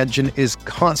matching engine is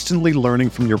constantly learning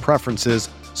from your preferences,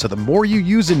 so the more you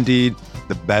use Indeed,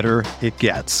 the better it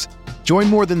gets. Join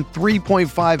more than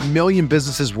 3.5 million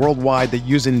businesses worldwide that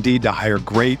use Indeed to hire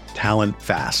great talent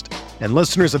fast. And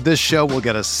listeners of this show will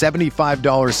get a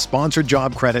 $75 sponsored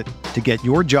job credit to get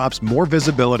your jobs more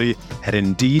visibility at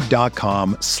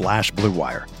Indeed.com/Blue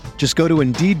Wire. Just go to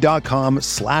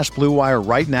Indeed.com/Blue Wire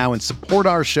right now and support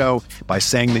our show by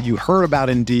saying that you heard about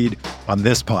Indeed on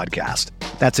this podcast.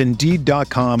 That's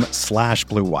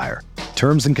Indeed.com/Blue Wire.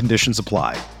 Terms and conditions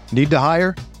apply. Need to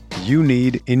hire? You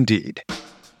need Indeed.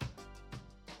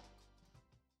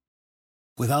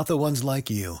 Without the ones like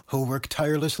you, who work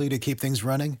tirelessly to keep things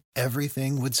running,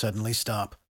 everything would suddenly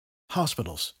stop.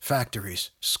 Hospitals, factories,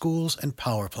 schools, and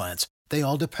power plants, they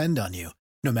all depend on you.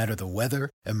 No matter the weather,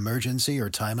 emergency,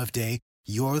 or time of day,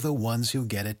 you're the ones who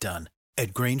get it done.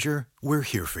 At Grainger, we're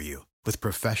here for you with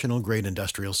professional-grade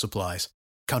industrial supplies.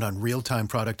 Count on real-time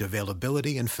product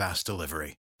availability and fast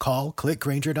delivery. Call, click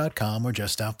Grainger.com, or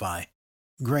just stop by.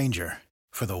 Grainger,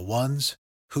 for the ones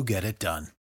who get it done.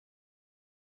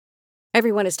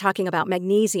 Everyone is talking about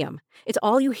magnesium. It's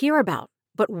all you hear about.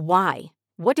 But why?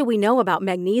 What do we know about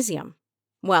magnesium?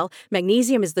 Well,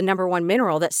 magnesium is the number one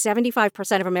mineral that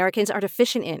 75% of Americans are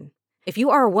deficient in. If you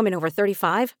are a woman over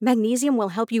 35, magnesium will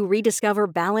help you rediscover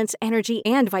balance, energy,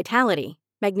 and vitality.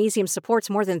 Magnesium supports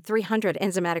more than 300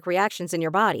 enzymatic reactions in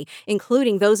your body,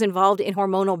 including those involved in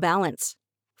hormonal balance.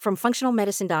 From functional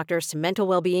medicine doctors to mental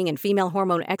well-being and female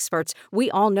hormone experts, we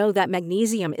all know that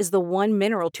magnesium is the one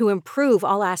mineral to improve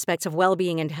all aspects of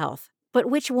well-being and health. But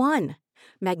which one?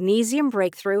 Magnesium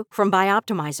Breakthrough from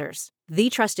Bioptimizers,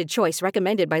 the trusted choice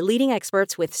recommended by leading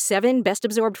experts with 7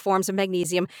 best-absorbed forms of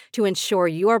magnesium to ensure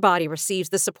your body receives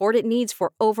the support it needs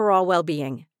for overall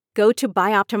well-being. Go to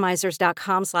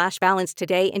bioptimizers.com/balance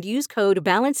today and use code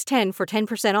BALANCE10 for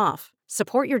 10% off.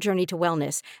 Support your journey to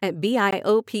wellness at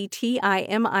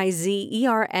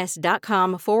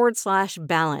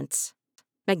bioptimizers.com/balance.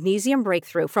 Magnesium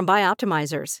Breakthrough from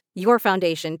Bioptimizers, your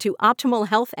foundation to optimal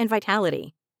health and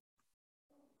vitality.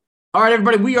 All right,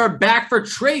 everybody, we are back for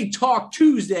Trade Talk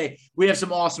Tuesday. We have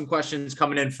some awesome questions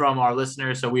coming in from our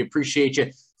listeners, so we appreciate you.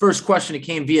 First question, it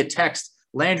came via text.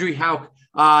 Landry Hauk,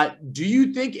 do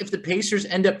you think if the Pacers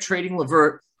end up trading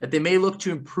LeVert, that they may look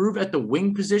to improve at the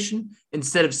wing position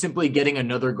instead of simply getting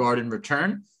another guard in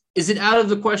return? Is it out of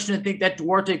the question to think that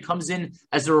Duarte comes in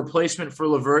as a replacement for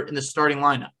LeVert in the starting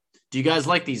lineup? Do you guys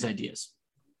like these ideas?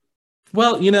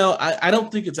 Well, I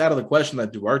don't think it's out of the question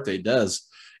that Duarte does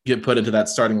get put into that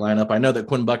starting lineup. I know that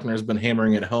Quinn Buckner has been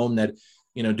hammering it home that,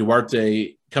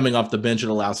 Duarte coming off the bench, it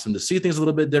allows him to see things a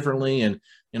little bit differently. And,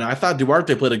 I thought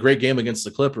Duarte played a great game against the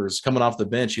Clippers coming off the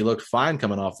bench. He looked fine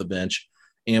coming off the bench.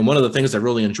 And one of the things I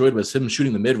really enjoyed was him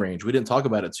shooting the mid-range. We didn't talk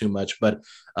about it too much, but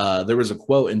there was a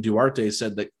quote, and Duarte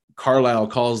said that Carlisle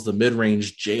calls the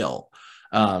mid-range jail.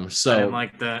 So I didn't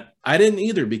like that. I didn't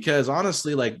either, because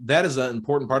honestly, that is an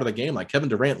important part of the game. Kevin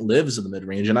Durant lives in the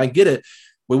mid-range, and I get it.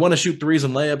 We want to shoot threes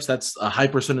and layups. That's a high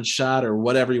percentage shot or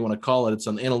whatever you want to call it. It's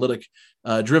an analytic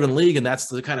driven league, and that's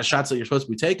the kind of shots that you're supposed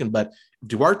to be taking. But if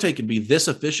Duarte can be this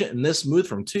efficient and this smooth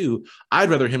from 2, I'd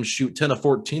rather him shoot 10 of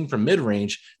 14 from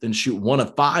mid-range than shoot 1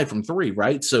 of 5 from 3,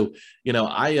 right? So,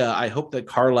 I hope that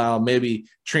Carlisle maybe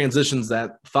transitions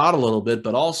that thought a little bit,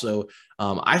 but also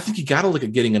I think you got to look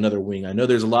at getting another wing. I know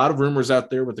there's a lot of rumors out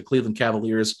there with the Cleveland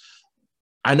Cavaliers.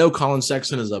 I know Colin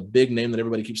Sexton is a big name that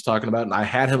everybody keeps talking about, and I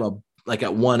had him at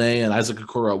 1A and Isaac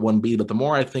Okoro at 1B. But the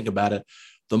more I think about it,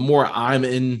 the more I'm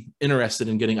interested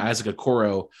in getting Isaac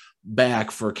Okoro back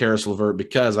for Caris LeVert,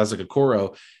 because Isaac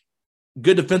Okoro,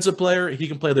 good defensive player. He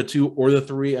can play the 2 or the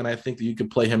 3, and I think that you can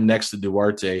play him next to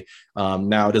Duarte.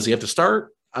 Now, does he have to start?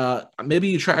 Maybe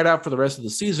you try it out for the rest of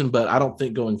the season, but I don't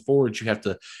think going forward you have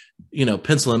to,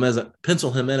 pencil him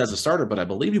in as a starter. But I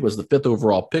believe he was the 5th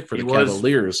overall pick for the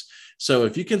Cavaliers. So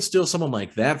if you can steal someone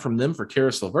like that from them for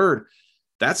Caris LeVert,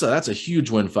 that's a huge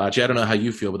win, Facci. I don't know how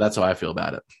you feel, but that's how I feel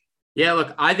about it. Yeah,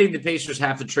 look, I think the Pacers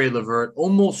have to trade LeVert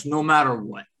almost no matter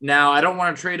what. Now, I don't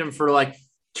want to trade him for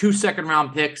 2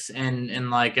 second-round picks and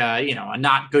a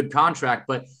not good contract,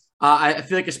 but I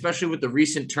feel like especially with the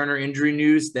recent Turner injury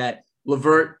news that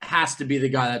LeVert has to be the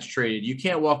guy that's traded. You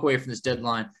can't walk away from this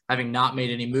deadline having not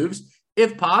made any moves.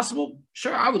 If possible,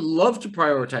 sure, I would love to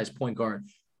prioritize point guard.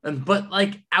 But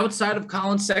outside of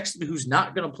Colin Sexton, who's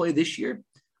not going to play this year,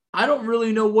 I don't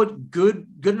really know what good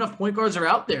enough point guards are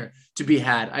out there to be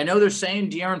had. I know they're saying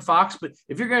De'Aaron Fox, but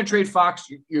if you're going to trade Fox,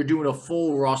 you're doing a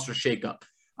full roster shakeup.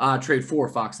 Trade for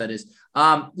Fox, that is.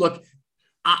 Look,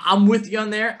 I'm with you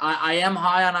on there. I am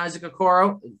high on Isaac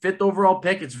Okoro, 5th overall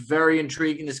pick. It's very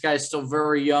intriguing. This guy is still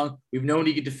very young. We've known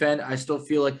he can defend. I still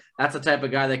feel like that's the type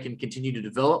of guy that can continue to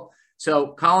develop.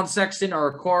 So Colin Sexton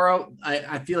or Okoro,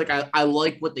 I feel like I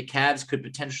like what the Cavs could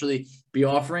potentially be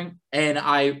offering, and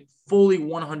I fully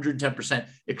 110%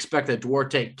 expect that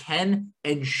Duarte can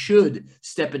and should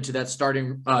step into that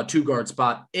starting 2-guard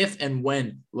spot if and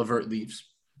when LeVert leaves.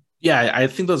 Yeah, I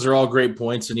think those are all great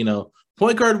points. And,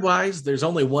 point guard wise, there's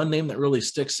only one name that really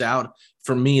sticks out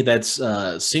for me that's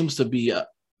seems to be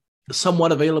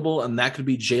somewhat available, and that could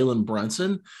be Jalen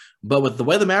Brunson. But with the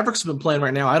way the Mavericks have been playing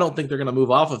right now, I don't think they're going to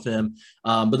move off of him.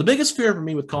 But the biggest fear for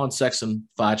me with Colin Sexton,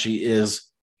 Facci, is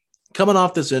coming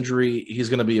off this injury, he's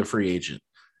going to be a free agent.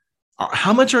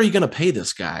 How much are you going to pay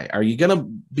this guy? Are you going to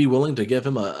be willing to give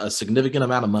him a significant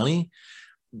amount of money?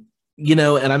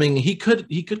 And I mean, he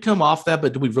could come off that,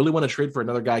 but do we really want to trade for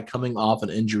another guy coming off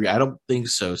an injury? I don't think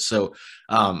so. So,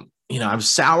 I've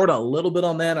soured a little bit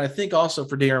on that. I think also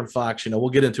for De'Aaron Fox, we'll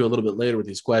get into a little bit later with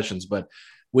these questions, but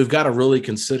we've got to really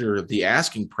consider the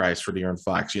asking price for De'Aaron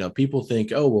Fox. People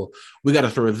think, oh, well, we got to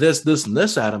throw this, and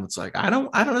this at him. It's like, I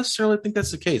don't necessarily think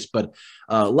that's the case, but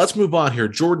let's move on here.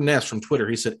 Jordan S. from Twitter,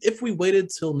 he said, if we waited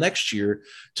till next year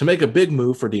to make a big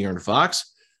move for De'Aaron Fox,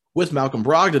 with Malcolm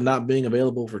Brogdon not being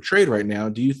available for trade right now,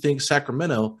 do you think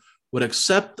Sacramento would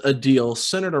accept a deal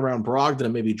centered around Brogdon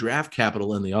and maybe draft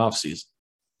capital in the offseason?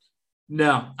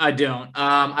 No, I don't.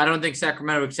 I don't think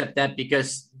Sacramento would accept that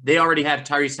because they already have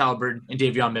Tyrese Halliburton and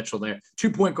Davion Mitchell there.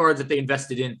 2 point guards that they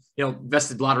invested in,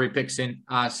 invested lottery picks in.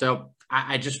 So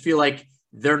I just feel like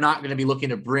they're not going to be looking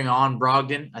to bring on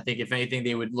Brogdon. I think if anything,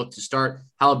 they would look to start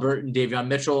Halliburton, Davion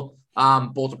Mitchell.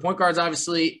 Both the point guards,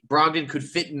 obviously. Brogdon could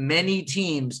fit many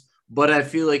teams, but I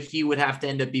feel like he would have to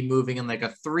end up be moving in like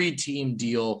a 3-team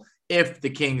deal if the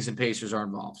Kings and Pacers are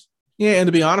involved. Yeah, and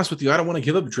to be honest with you, I don't want to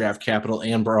give up draft capital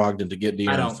and Brogdon to get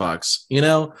De'Aaron Fox. You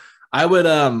know, I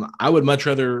would much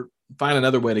rather find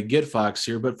another way to get Fox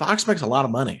here, but Fox makes a lot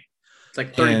of money. It's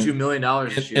like $32 million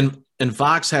this year. And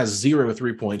Fox has 0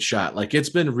 3-point shot. Like, it's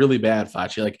been really bad,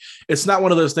 Facci. Like, it's not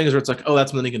one of those things where it's like, oh, that's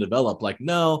something they can develop. Like,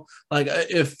 no, like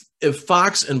if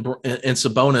Fox and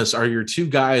Sabonis are your two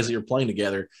guys that you're playing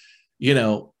together, you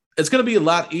know, it's going to be a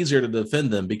lot easier to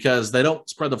defend them because they don't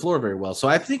spread the floor very well. So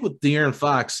I think with De'Aaron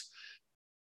Fox,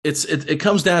 it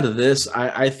comes down to this.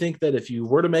 I think that if you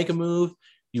were to make a move,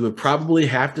 you would probably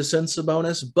have to send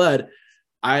Sabonis, but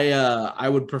I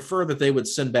would prefer that they would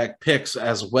send back picks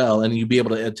as well, and you'd be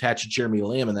able to attach Jeremy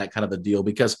Lamb in that kind of a deal,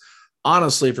 because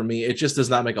honestly, for me, it just does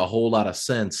not make a whole lot of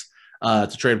sense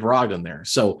to trade Brogdon there.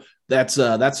 So that's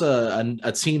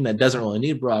a team that doesn't really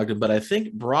need Brogdon, but I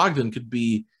think Brogdon could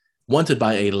be wanted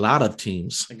by a lot of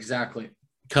teams. Exactly.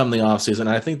 Come the offseason. And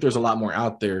I think there's a lot more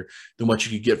out there than what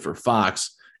you could get for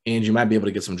Fox, and you might be able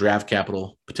to get some draft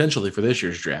capital potentially for this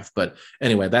year's draft. But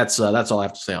anyway, that's all I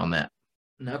have to say on that.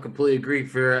 No, completely agree.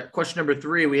 For question number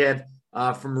 3, we had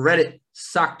from Reddit,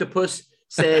 Soctopus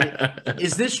said,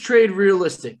 is this trade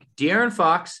realistic? De'Aaron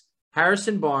Fox,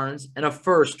 Harrison Barnes, and a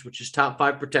first, which is top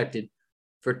 5 protected,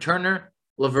 for Turner,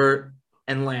 LeVert,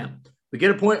 and Lamb. We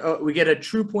get a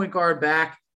true point guard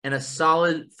back and a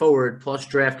solid forward plus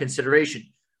draft consideration,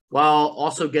 while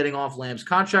also getting off Lamb's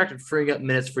contract and freeing up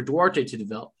minutes for Duarte to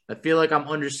develop. I feel like I'm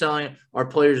underselling our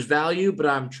players' value, but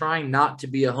I'm trying not to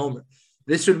be a homer.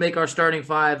 This would make our starting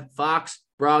 5 Fox,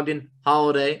 Brogdon,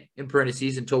 Holiday, in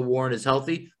parentheses, until Warren is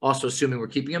healthy, also assuming we're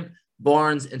keeping him,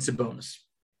 Barnes, and Sabonis.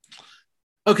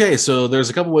 Okay, so there's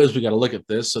a couple ways we got to look at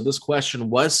this. So this question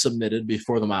was submitted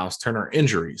before the Miles Turner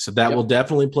injury, so that will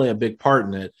definitely play a big part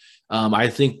in it. I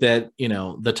think that, you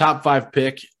know, the top 5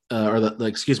 pick,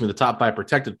 the top 5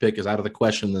 protected pick is out of the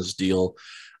question in this deal.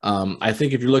 I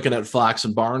think if you're looking at Fox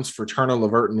and Barnes for Turner,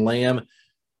 LeVert, and Lamb,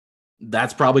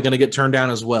 that's probably going to get turned down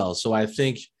as well. So I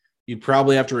think you'd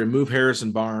probably have to remove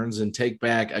Harrison Barnes and take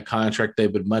back a contract they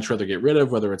would much rather get rid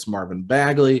of, whether it's Marvin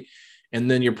Bagley. And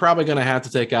then you're probably going to have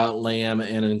to take out Lamb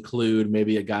and include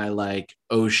maybe a guy like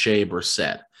O'Shea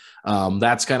Brissett.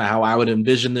 That's kind of how I would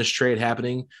envision this trade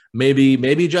happening.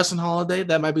 Maybe Justin Holiday,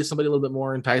 that might be somebody a little bit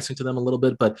more enticing to them a little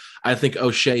bit, but I think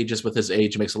O'Shea, just with his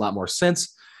age, makes a lot more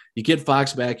sense. You get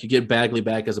Fox back, you get Bagley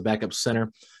back as a backup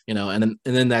center, you know, and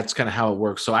then that's kind of how it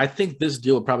works. So I think this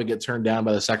deal will probably get turned down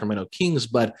by the Sacramento Kings,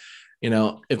 but, you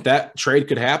know, if that trade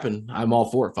could happen, I'm all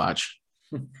for it, Foch.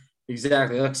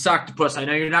 Exactly. Like Soctopus, I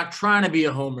know you're not trying to be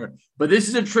a homer, but this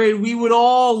is a trade we would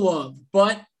all love,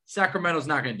 but Sacramento's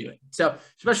not going to do it. So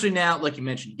especially now, like you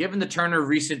mentioned, given the Turner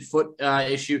recent foot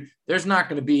issue, there's not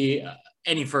going to be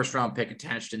any first-round pick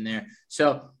attached in there.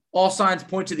 So all signs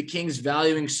point to the Kings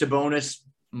valuing Sabonis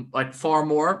like far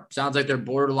more. Sounds like they're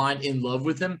borderline in love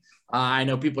with him. I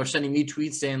know people are sending me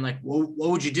tweets saying like, well, what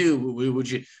would you do?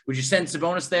 Would you send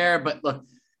Sabonis there? But look,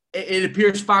 it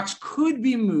appears Fox could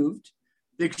be moved.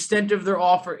 The extent of their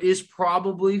offer is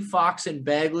probably Fox and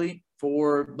Bagley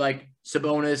for like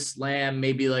Sabonis, Lamb,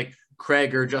 maybe like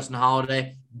Craig or Justin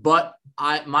Holiday. But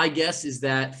my guess is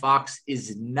that Fox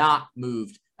is not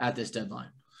moved at this deadline.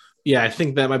 Yeah, I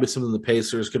think that might be something the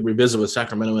Pacers could revisit with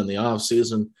Sacramento in the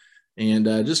offseason. And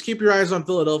just keep your eyes on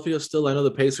Philadelphia still. I know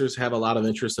the Pacers have a lot of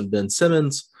interest in Ben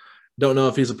Simmons. Don't know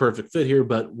if he's a perfect fit here,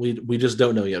 but we just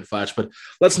don't know yet, Foch. But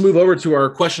let's move over to our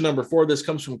question number 4. This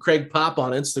comes from Craig Pop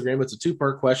on Instagram. It's a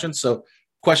 2-part question. So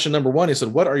question number 1, he said,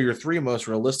 what are your 3 most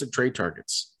realistic trade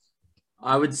targets?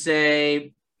 I would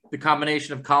say the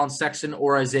combination of Colin Sexton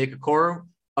or Isaiah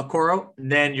Okoro.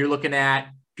 And then you're looking at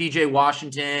PJ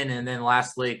Washington. And then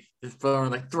lastly,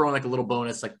 throwing like a little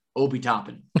bonus, like Obi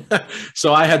Toppin.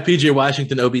 So I had PJ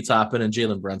Washington, Obi Toppin, and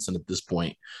Jalen Brunson at this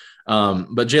point.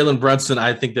 But Jalen Brunson,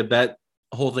 I think that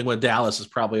whole thing with Dallas is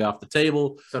probably off the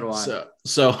table. So do I.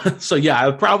 So yeah, I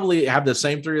would probably have the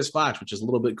same 3 as Fox, which is a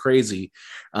little bit crazy.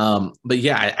 But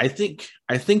yeah, I think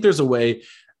there's a way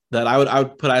that I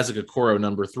would put Isaac Okoro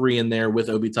number 3 in there with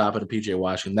Obi Toppin and PJ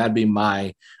Washington. That'd be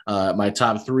my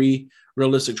top 3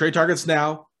 realistic trade targets.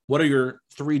 Now, what are your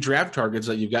 3 draft targets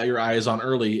that you've got your eyes on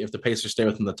early if the Pacers stay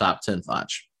within the top 10,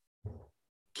 Foch?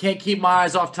 Can't keep my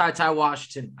eyes off Ty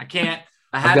Washington. I can't.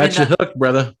 I got you hooked,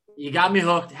 brother. You got me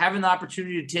hooked. Having the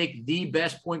opportunity to take the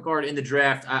best point guard in the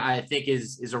draft, I think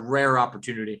is a rare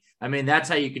opportunity. I mean, that's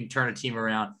how you can turn a team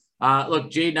around. Look,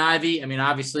 Jaden Ivey, I mean,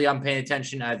 obviously I'm paying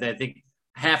attention. I think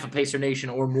half of Pacer Nation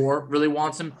or more really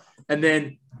wants him. And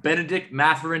then Benedict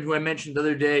Mathurin, who I mentioned the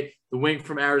other day, the wing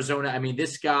from Arizona. I mean,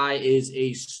 this guy is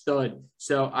a stud.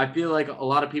 So I feel like a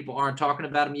lot of people aren't talking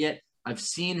about him yet. I've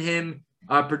seen him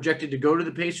projected to go to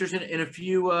the Pacers in a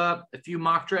few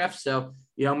mock drafts. So,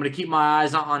 I'm going to keep my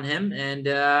eyes on him.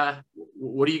 And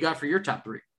what do you got for your top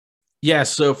three? Yeah,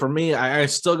 so for me, I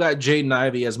still got Jaden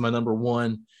Ivey as my number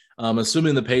one.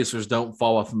 Assuming the Pacers don't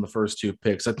fall off in the first two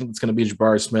picks, I think it's going to be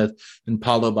Jabari Smith and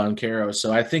Paulo Banchero.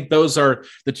 So I think those are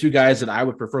the two guys that I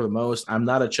would prefer the most. I'm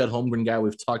not a Chet Holmgren guy.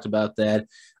 We've talked about that.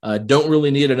 Don't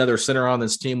really need another center on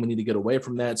this team. We need to get away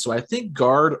from that. So I think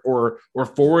guard or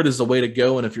forward is the way to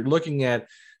go. And if you're looking at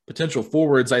potential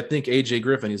forwards, I think AJ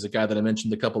Griffin, he's a guy that I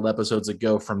mentioned a couple episodes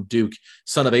ago from Duke,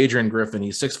 son of Adrian Griffin.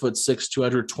 He's 6'6",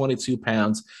 222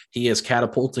 pounds. He is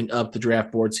catapulting up the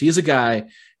draft boards. He's a guy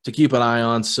to keep an eye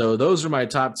on. So those are my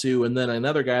top two. And then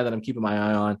another guy that I'm keeping my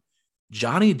eye on,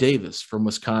 Johnny Davis from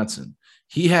Wisconsin.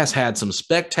 He has had some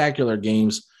spectacular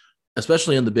games,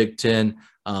 especially in the Big Ten.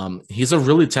 He's a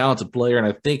really talented player, and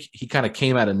I think he kind of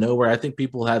came out of nowhere. I think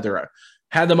people had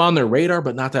them on their radar,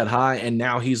 but not that high. And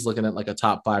now he's looking at like a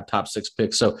top 5, top 6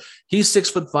 pick. So he's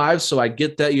 6'5". So I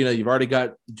get that, you've already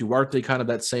got Duarte, kind of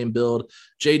that same build.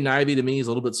 Jaden Ivey to me is a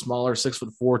little bit smaller,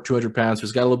 6'4", 200 pounds.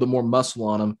 He's got a little bit more muscle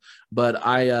on him, but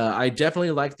I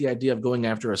definitely like the idea of going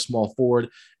after a small forward.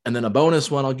 And then a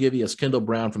bonus one I'll give you is Kendall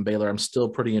Brown from Baylor. I'm still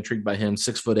pretty intrigued by him,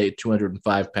 6'8",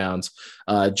 205 pounds.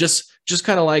 Just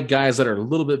kind of like guys that are a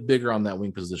little bit bigger on that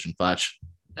wing position, Foch.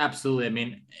 Absolutely. I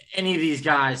mean, any of these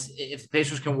guys, if the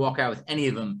Pacers can walk out with any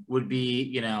of them, would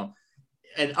be,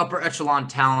 an upper echelon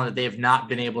talent that they have not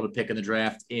been able to pick in the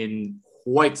draft in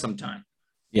quite some time.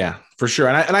 Yeah, for sure.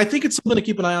 And I think it's something to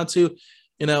keep an eye on too.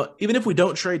 Even if we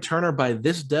don't trade Turner by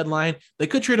this deadline, they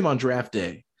could trade him on draft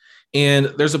day. And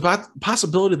there's a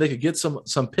possibility they could get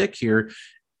some pick here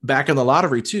back in the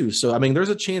lottery too. So, I mean, there's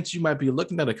a chance you might be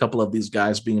looking at a couple of these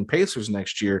guys being Pacers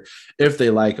next year if they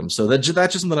like them. So that's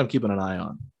just something I'm keeping an eye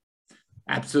on.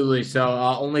 Absolutely. So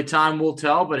only time will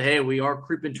tell, but hey, we are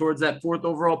creeping towards that 4th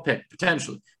overall pick,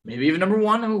 potentially, maybe even number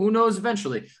 1. Who knows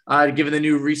eventually, given the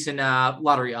new recent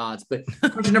lottery odds. But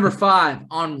question number 5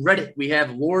 on Reddit, we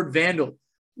have Lord Vandal.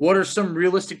 What are some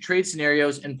realistic trade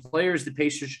scenarios and players the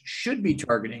Pacers should be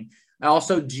targeting?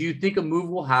 Also, do you think a move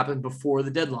will happen before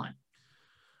the deadline?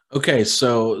 Okay,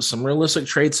 so some realistic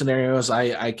trade scenarios.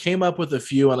 I came up with a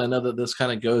few, and I know that this kind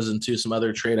of goes into some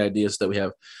other trade ideas that we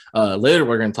have later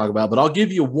we're going to talk about, but I'll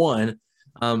give you one.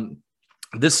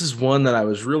 This is one that I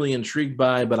was really intrigued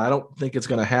by, but I don't think it's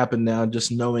going to happen now, just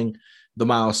knowing the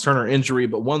Miles Turner injury.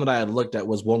 But one that I had looked at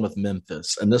was one with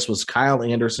Memphis, and this was Kyle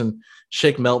Anderson,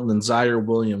 Shake Melton, and Zaire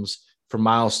Williams for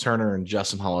Miles Turner and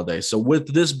Justin Holiday. So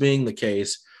with this being the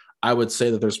case, I would say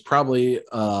that there's probably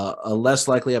a less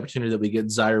likely opportunity that we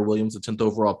get Zaire Williams, the 10th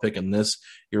overall pick in this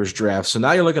year's draft. So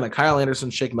now you're looking at Kyle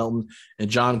Anderson, Shake Melton, and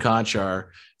John Conchar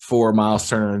for Miles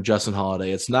Turner and Justin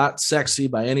Holiday. It's not sexy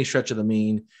by any stretch of the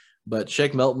mean, but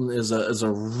Shake Melton is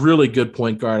a really good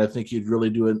point guard. I think he'd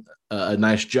really do a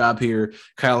nice job here.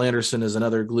 Kyle Anderson is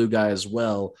another glue guy as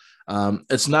well.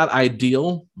 It's not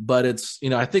ideal, but it's,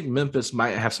 I think Memphis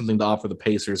might have something to offer the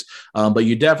Pacers. But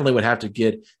you definitely would have to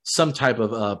get some type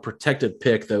of protected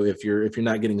pick, though, if you're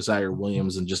not getting Zaire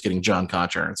Williams and just getting John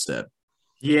Conchar instead.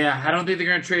 Yeah, I don't think they're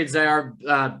going to trade Zaire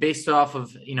based off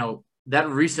of, that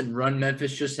recent run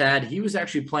Memphis just had. He was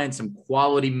actually playing some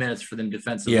quality minutes for them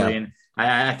defensively. Yeah. And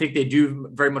I think they do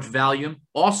very much value him.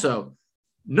 Also,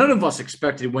 none of us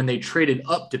expected when they traded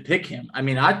up to pick him. I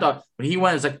mean, I thought when he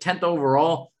went as like 10th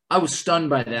overall, I was stunned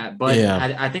by that, but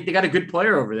yeah. I think they got a good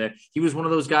player over there. He was one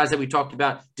of those guys that we talked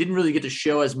about, didn't really get to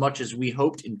show as much as we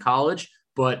hoped in college,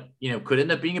 but, could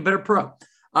end up being a better pro.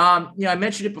 I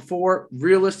mentioned it before,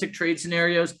 realistic trade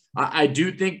scenarios. I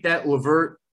do think that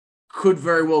LeVert could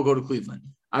very well go to Cleveland.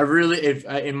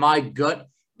 In my gut,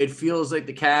 it feels like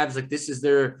the Cavs, like this is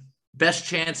their best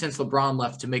chance since LeBron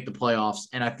left to make the playoffs.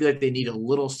 And I feel like they need a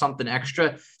little something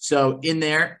extra. So in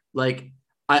there,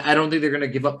 I don't think they're going to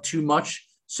give up too much.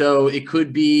 So it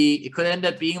could end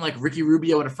up being like Ricky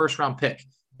Rubio in a 1st-round pick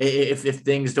if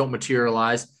things don't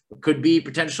materialize. It could be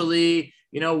potentially,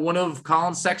 one of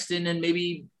Colin Sexton and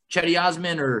maybe Chetty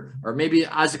Osman or maybe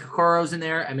Isaac Okoro's in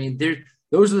there. I mean,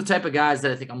 those are the type of guys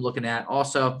that I think I'm looking at.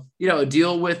 Also, a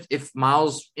deal with if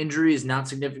Miles' injury is not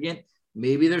significant,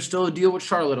 maybe there's still a deal with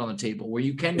Charlotte on the table where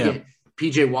you can get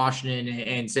PJ Washington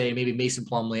and say maybe Mason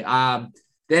Plumlee.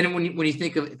 Then when you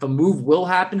think of if a move will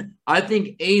happen, I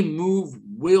think a move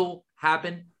will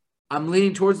happen. I'm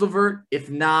leaning towards LeVert. If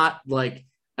not,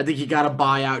 I think you got to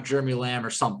buy out Jeremy Lamb or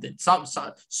something.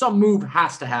 Some move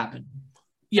has to happen.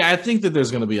 Yeah, I think that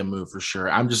there's going to be a move for sure.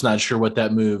 I'm just not sure what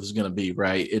that move is going to be,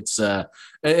 right?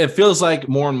 It feels like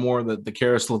more and more that the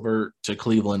Karis LeVert to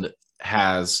Cleveland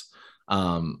has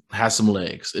some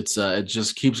legs. It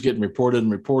just keeps getting reported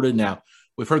and reported. Now,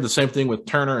 we've heard the same thing with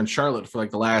Turner and Charlotte for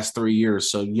like the last 3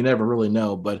 years, so you never really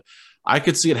know, but I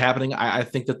could see it happening. I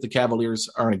think that the Cavaliers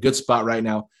are in a good spot right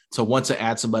now to want to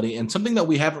add somebody. And something that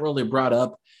we haven't really brought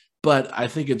up, but I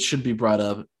think it should be brought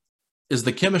up, is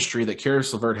the chemistry that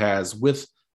Karis LeVert has with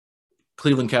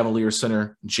Cleveland Cavaliers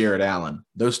center Jared Allen.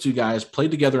 Those two guys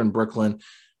played together in Brooklyn,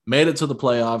 made it to the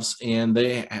playoffs, and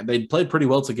they played pretty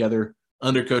well together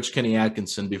under Coach Kenny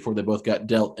Atkinson before they both got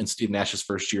dealt in Steve Nash's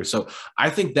first year. So I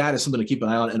think that is something to keep an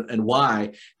eye on, and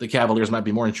why the Cavaliers might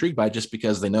be more intrigued by, just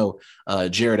because they know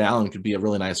Jared Allen could be a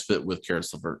really nice fit with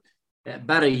Karis LeVert.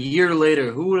 About a year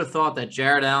later, who would have thought that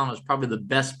Jared Allen was probably the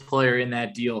best player in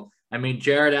that deal? I mean,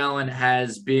 Jared Allen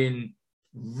has been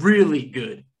really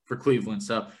good for Cleveland.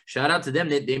 So shout out to them.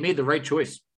 They made the right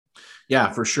choice.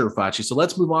 Yeah, for sure, Facci. So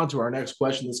let's move on to our next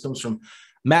question. This comes from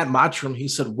Matt Mottram. He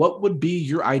said, what would be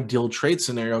your ideal trade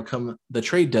scenario come the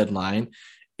trade deadline?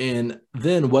 And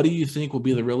then what do you think will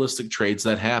be the realistic trades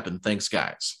that happen? Thanks,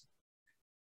 guys.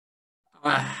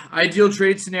 Ideal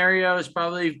trade scenario is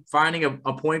probably finding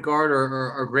a point guard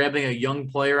or grabbing a young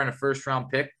player and a first-round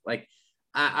pick. Like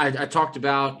I talked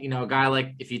about, a guy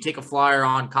like, if you take a flyer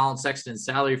on Colin Sexton,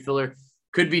 salary filler,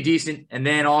 could be decent. And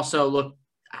then also look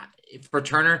for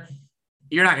Turner,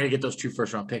 you're not going to get those 2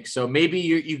 first-round picks. So maybe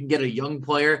you can get a young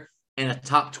player and a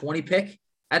top 20 pick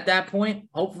at that point,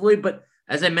 hopefully. But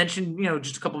as I mentioned,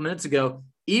 just a couple minutes ago,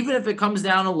 even if it comes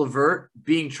down to LeVert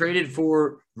being traded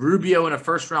for Rubio and a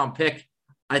first-round pick,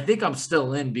 I think I'm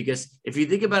still in, because if you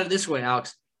think about it this way,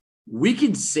 Alex, we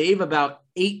can save about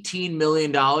 $18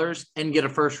 million and get a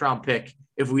first-round pick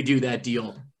if we do that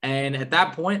deal. And at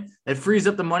that point, it frees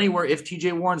up the money where if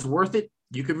TJ Warren's worth it,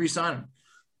 you could re-sign him.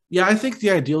 Yeah, I think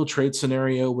the ideal trade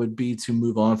scenario would be to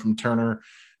move on from Turner,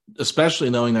 especially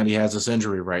knowing that he has this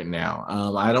injury right now.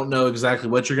 I don't know exactly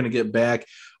what you're going to get back.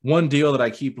 One deal that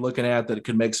I keep looking at that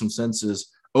could make some sense is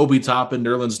Obi Toppin,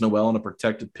 Nerlens Noel, and a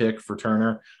protected pick for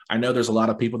Turner. I know there's a lot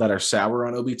of people that are sour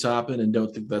on Obi Toppin and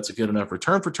don't think that's a good enough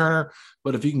return for Turner,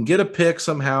 but if you can get a pick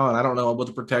somehow, and I don't know what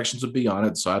the protections would be on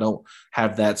it, so I don't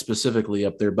have that specifically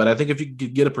up there, but I think if you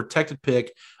could get a protected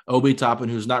pick, Obi Toppin,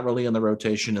 who's not really in the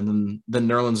rotation, and then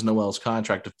Nerlens Noel's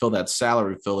contract to fill that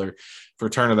salary filler for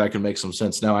Turner, that can make some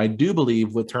sense. Now, I do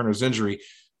believe with Turner's injury,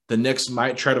 the Knicks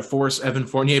might try to force Evan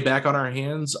Fournier back on our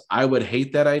hands. I would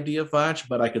hate that idea, Foch,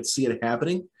 but I could see it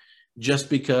happening just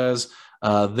because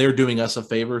they're doing us a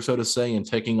favor, so to say, and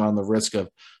taking on the risk of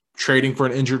trading for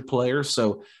an injured player.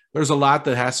 So there's a lot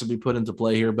that has to be put into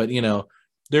play here. But,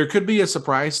 there could be a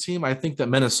surprise team. I think that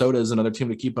Minnesota is another team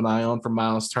to keep an eye on for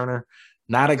Miles Turner.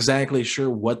 Not exactly sure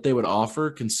what they would offer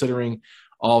considering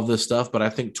all of this stuff, but I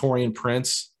think Taurean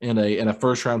Prince in a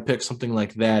first-round pick, something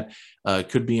like that,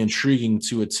 could be intriguing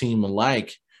to a team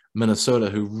like Minnesota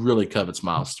who really covets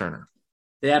Miles Turner.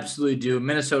 They absolutely do.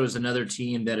 Minnesota is another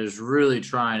team that is really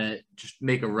trying to just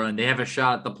make a run. They have a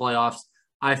shot at the playoffs.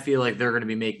 I feel like they're going to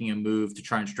be making a move to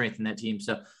try and strengthen that team.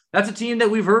 So that's a team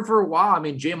that we've heard for a while. I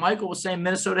mean, Jay Michael was saying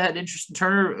Minnesota had interest in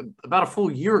Turner about a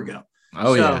full year ago.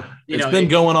 Oh, so, yeah. It's been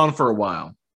going on for a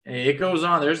while. It goes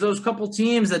on. There's those couple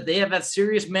teams that they have that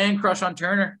serious man crush on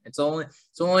Turner. It's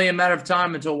only a matter of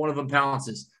time until one of them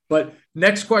pounces. But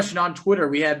next question on Twitter,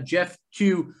 we have Jeff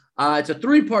Q. It's a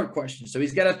 3-part question. So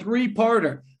he's got a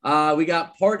 3-parter. We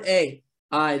got part A.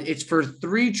 It's for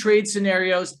 3 trade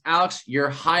scenarios. Alex, your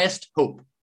highest hope.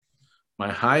 My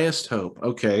highest hope.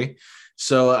 Okay.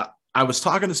 So I was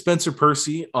talking to Spencer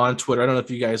Percy on Twitter. I don't know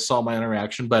if you guys saw my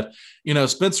interaction, but,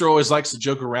 Spencer always likes to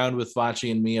joke around with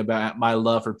Facci and me about my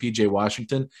love for PJ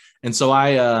Washington. And so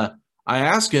I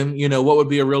asked him, what would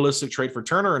be a realistic trade for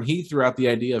Turner? And he threw out the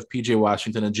idea of PJ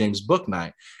Washington and James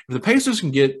Bouknight. If the Pacers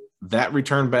can get that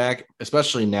return back,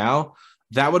 especially now,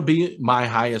 that would be my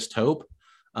highest hope.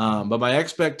 But my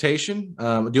expectation, do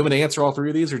you want me to answer all 3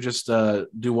 of these or just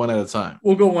do one at a time?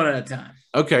 We'll go one at a time.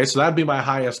 Okay. So that'd be my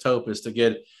highest hope, is to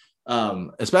get,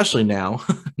 especially now,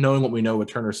 knowing what we know with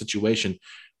Turner's situation,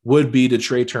 would be to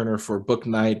trade Turner for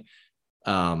Bouknight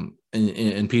and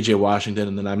PJ Washington.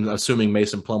 And then I'm assuming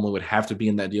Mason Plumlee would have to be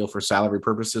in that deal for salary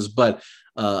purposes. But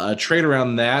a trade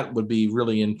around that would be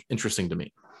really interesting to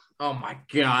me. Oh, my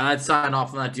God. I'd sign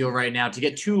off on that deal right now. To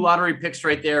get 2 lottery picks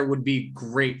right there would be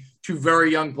great. 2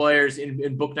 very young players in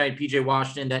Bouknight, PJ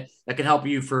Washington that can help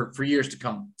you for years to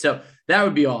come. So that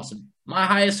would be awesome. My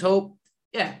highest hope,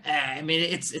 yeah, I mean,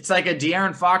 it's like a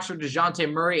De'Aaron Fox or DeJounte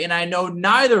Murray, and I know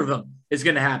neither of them is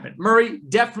going to happen. Murray,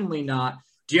 definitely not.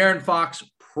 De'Aaron Fox,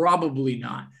 probably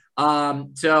not.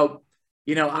 So,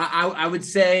 I would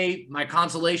say my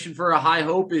consolation for a high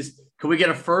hope is, can we get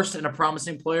a first and a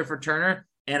promising player for Turner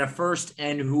and a first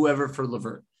and whoever for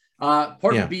LeVert?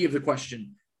 Part B of the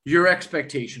question, your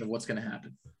expectation of what's going to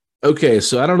happen. Okay,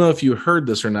 so I don't know if you heard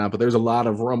this or not, but there's a lot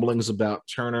of rumblings about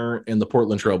Turner and the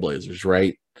Portland Trailblazers,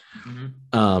 right?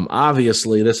 Mm-hmm.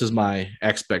 Obviously, this is my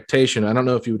expectation. I don't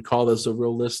know if you would call this a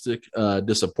realistic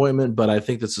disappointment, but I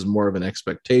think this is more of an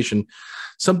expectation.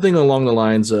 Something along the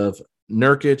lines of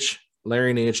Nurkic,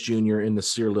 Larry Nance Jr., and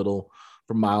Nasir Little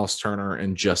for Miles Turner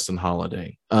and Justin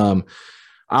Holiday.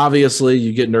 Obviously,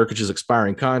 you get Nurkic's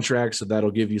expiring contract, so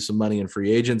that'll give you some money in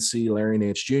free agency. Larry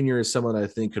Nance Jr. is someone I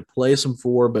think could play some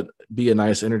for, but be a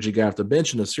nice energy guy off the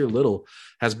bench. And Nasir Little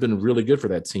has been really good for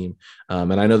that team.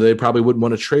 And I know they probably wouldn't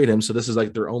want to trade him, so this is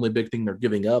like their only big thing they're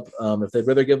giving up. If they'd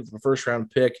rather give up a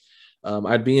first-round pick,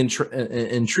 I'd be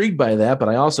intrigued by that, but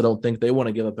I also don't think they want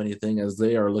to give up anything as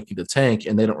they are looking to tank,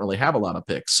 and they don't really have a lot of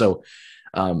picks. So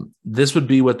this would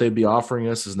be what they'd be offering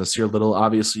us as Nasir Little.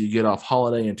 Obviously, you get off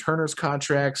Holiday and Turner's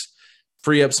contracts,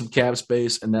 free up some cap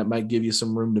space, and that might give you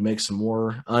some room to make some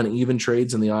more uneven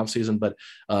trades in the offseason. But,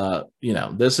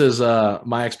 this is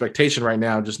my expectation right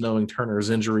now, just knowing Turner's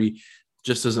injury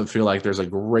just doesn't feel like there's a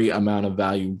great amount of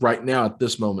value right now at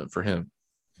this moment for him.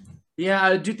 Yeah,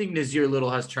 I do think Nasir Little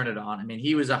has turned it on. I mean,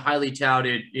 he was a highly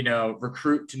touted,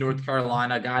 recruit to North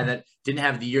Carolina, a guy that didn't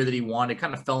have the year that he wanted,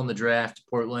 kind of fell in the draft to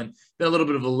Portland, been a little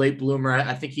bit of a late bloomer.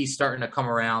 I think he's starting to come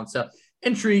around. So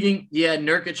intriguing. Yeah,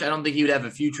 Nurkic, I don't think he would have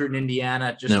a future in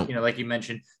Indiana, just, like you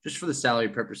mentioned, just for the salary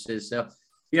purposes. So,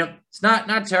 it's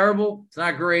not terrible. It's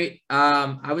not great.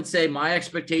 I would say my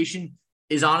expectation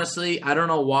is honestly, I don't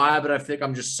know why, but I think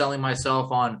I'm just selling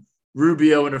myself on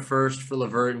Rubio in a first for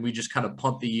LeVert, and we just kind of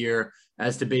punt the year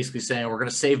as to basically saying we're going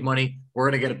to save money, we're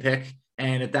going to get a pick,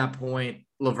 and at that point,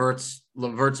 LeVert's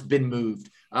been moved.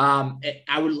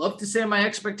 I would love to say my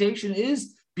expectation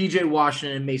is PJ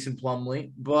Washington and Mason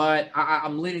Plumlee, but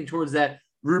I'm leaning towards that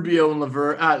Rubio and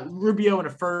LeVert, Rubio in a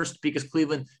first, because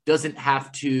Cleveland doesn't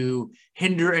have to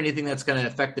hinder anything that's going to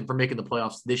affect them from making the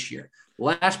playoffs this year.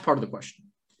 Last part of the question.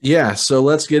 Yeah, so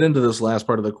let's get into this last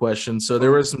part of the question. So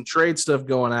there was some trade stuff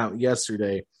going out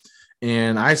yesterday,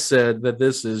 and I said that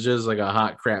this is just like a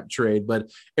hot crap trade,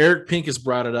 but Eric Pincus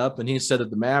brought it up, and he said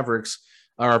that the Mavericks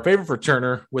are a favorite for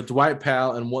Turner with Dwight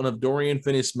Powell and one of Dorian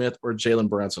Finney-Smith or Jalen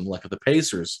Brunson. Like if the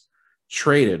Pacers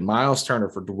traded Miles Turner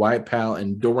for Dwight Powell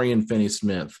and Dorian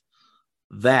Finney-Smith,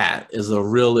 that is a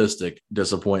realistic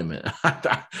disappointment.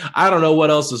 I don't know what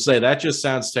else to say. That just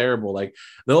sounds terrible. Like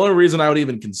the only reason I would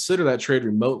even consider that trade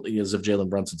remotely is if Jalen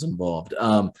Brunson's involved.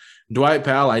 Dwight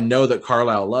Powell, I know that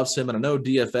Carlisle loves him, and I know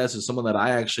DFS is someone that I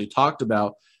actually talked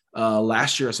about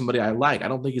last year as somebody I like. I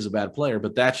don't think he's a bad player,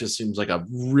 but that just seems like a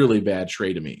really bad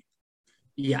trade to me.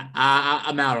 Yeah,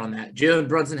 I'm out on that. Jalen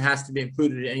Brunson has to be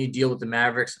included in any deal with the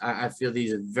Mavericks. I feel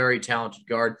he's a very talented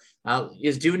guard.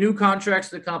 He's due new contracts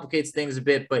that complicates things a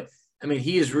bit, but I mean,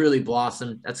 he has really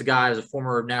blossomed. That's a guy as a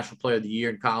former National Player of the Year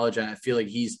in college. I feel like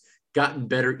he's gotten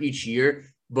better each year.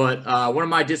 But one of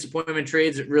my disappointment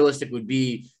trades, realistic, would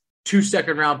be 2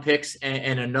 second-round picks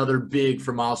and another big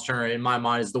for Miles Turner. In my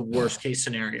mind, is the worst-case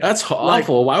scenario. That's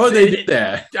awful. Why would they do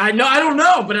that? I know. I don't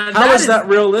know. But how is that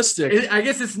realistic? I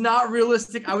guess it's not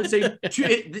realistic. I would say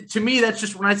to me, that's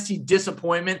just when I see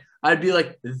disappointment, I'd be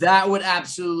like, that would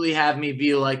absolutely have me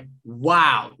be like,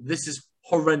 wow, this is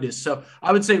horrendous. So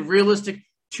I would say realistic,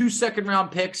 2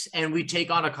 second-round picks, and we take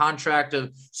on a contract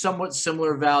of somewhat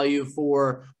similar value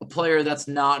for a player that's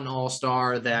not an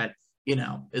all-star that,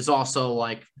 is also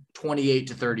like 28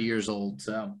 to 30 years old.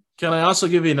 So can I also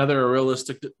give you another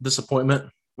realistic disappointment?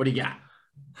 What do you got?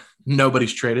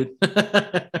 Nobody's traded.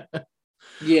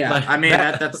 Yeah, I mean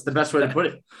that's the best way to put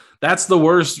it. That's the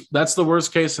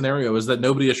worst case scenario, is that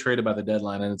nobody is traded by the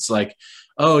deadline, and it's like,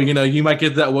 oh, you might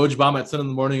get that Woj bomb at 10 in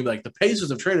the morning, like the Pacers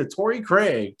have traded Torrey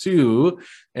Craig too,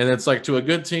 and it's like to a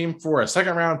good team for a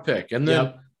second round pick, and then.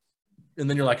 Yep. And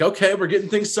then you're like, okay, we're getting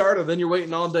things started. Then you're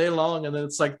waiting all day long. And then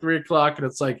it's like 3:00 and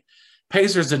it's like,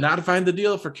 Pacers did not find the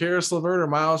deal for Caris LeVert or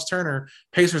Miles Turner.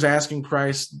 Pacers asking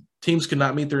price. Teams could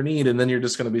not meet their need. And then you're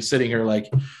just going to be sitting here like,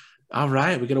 all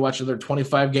right, we got to watch another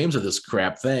 25 games of this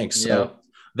crap. Thanks. Yeah. So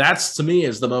that's, to me,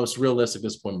 is the most realistic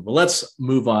disappointment. But let's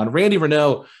move on. Randy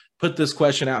Renault put this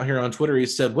question out here on Twitter. He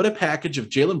said, would a package of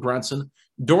Jalen Brunson,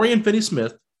 Dorian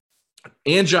Finney-Smith,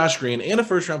 and Josh Green and a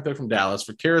first-round pick from Dallas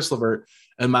for Caris LeVert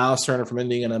and Miles Turner from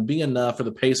Indiana be enough for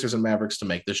the Pacers and Mavericks to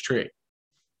make this trade?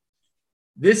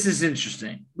 This is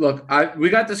interesting. Look, we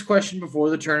got this question before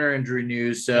the Turner injury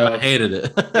news, so I hated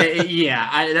it.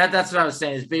 That's what I was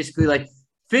saying. It's basically like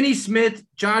Finney-Smith,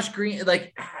 Josh Green.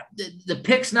 Like the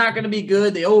pick's not going to be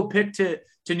good. They owe a pick to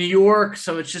New York,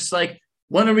 so it's just like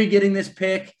when are we getting this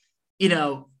pick?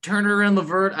 Turner and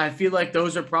LeVert, I feel like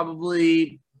those are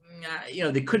probably,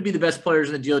 they could be the best players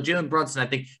in the deal. Jalen Brunson, I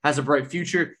think, has a bright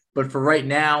future, but for right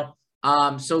now,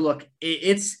 so look,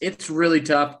 it's really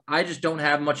tough. I just don't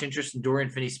have much interest in Dorian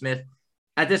Finney-Smith.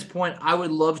 At this point, I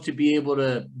would love to be able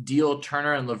to deal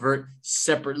Turner and LeVert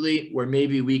separately, where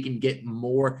maybe we can get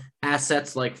more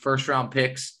assets like first-round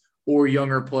picks or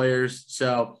younger players.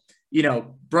 So,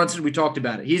 Brunson, we talked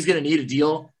about it. He's going to need a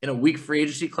deal in a weak free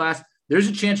agency class. There's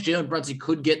a chance Jalen Brunson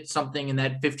could get something in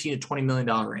that $15 to $20 million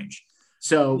range.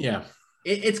 So yeah,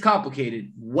 it's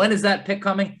complicated. When is that pick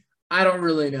coming? I don't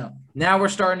really know. Now we're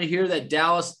starting to hear that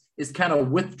Dallas is kind of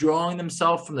withdrawing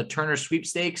themselves from the Turner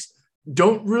sweepstakes.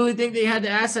 Don't really think they had the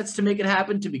assets to make it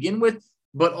happen to begin with,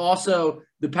 but also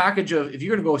the package of, if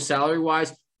you're going to go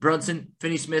salary-wise, Brunson,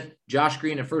 Finney-Smith, Josh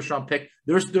Green, a first-round pick,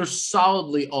 they're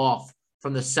solidly off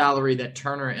from the salary that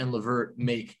Turner and LeVert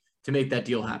make to make that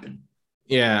deal happen.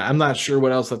 Yeah, I'm not sure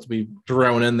what else has to be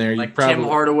thrown in there. Like Tim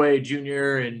Hardaway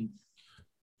Jr. and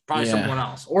probably someone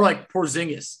else. Or like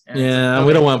Porzingis. Yeah,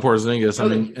 we don't want Porzingis. I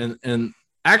mean, and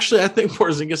actually, I think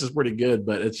Porzingis is pretty good,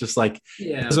 but it's just like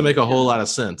it doesn't make a whole lot of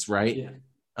sense, right? Yeah.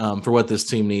 For what this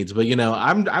team needs. But,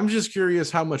 I'm just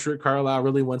curious how much Rick Carlisle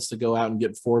really wants to go out and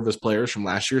get 4 of his players from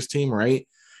last year's team, right?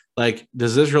 Like,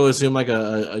 does this really seem like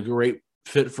a great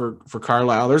fit for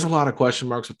Carlisle? There's a lot of question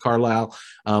marks with Carlisle.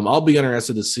 I'll be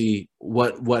interested to see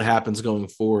what happens going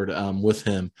forward with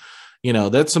him.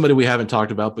 That's somebody we haven't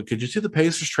talked about, but could you see the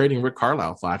Pacers trading Rick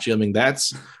Carlisle, Facci? I mean,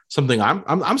 that's something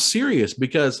I'm serious,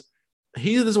 because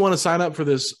he doesn't want to sign up for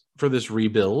this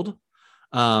rebuild.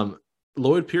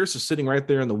 Lloyd Pierce is sitting right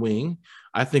there in the wing.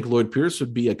 I think Lloyd Pierce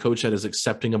would be a coach that is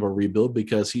accepting of a rebuild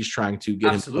because he's trying to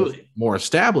get him more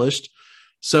established.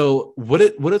 So would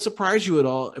it surprise you at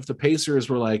all if the Pacers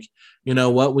were like, you know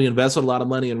what, we invested a lot of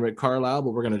money in Rick Carlisle,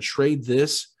 but we're going to trade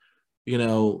this,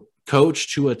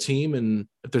 coach to a team, and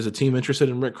if there's a team interested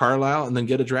in Rick Carlisle, and then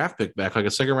get a draft pick back, like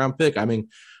a second-round pick? I mean, I'm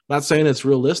not saying it's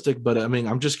realistic, but I mean,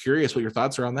 I'm just curious what your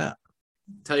thoughts are on that.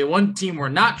 Tell you one team we're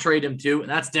not trade him to, and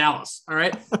that's Dallas. All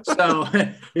right. So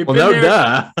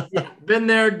been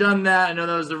there, done that. I know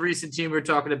that was the recent team we were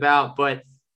talking about, but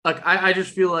like I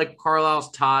just feel like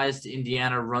Carlisle's ties to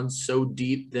Indiana run so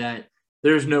deep that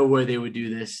there's no way they would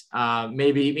do this.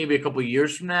 Maybe a couple of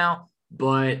years from now,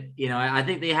 but I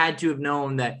think they had to have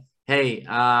known that, hey,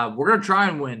 we're gonna try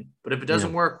and win, but if it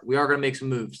doesn't work, we are gonna make some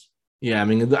moves. Yeah, I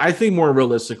mean, I think more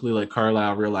realistically, like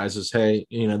Carlisle realizes, hey,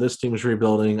 this team is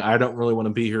rebuilding. I don't really want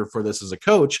to be here for this as a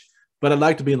coach, but I'd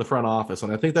like to be in the front office.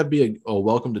 And I think that'd be a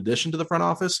welcomed addition to the front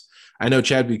office. I know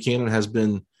Chad Buchanan has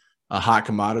been a hot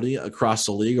commodity across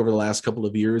the league over the last couple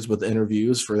of years with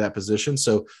interviews for that position.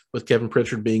 So with Kevin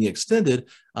Pritchard being extended,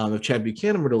 if Chad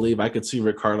Buchanan were to leave, I could see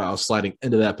Rick Carlisle sliding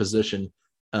into that position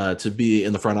to be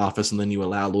in the front office, and then you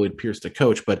allow Lloyd Pierce to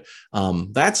coach. But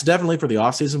that's definitely for the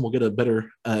offseason. We'll get a better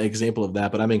example of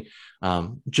that. But I mean,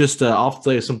 I'll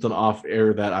say something off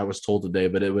air that I was told today,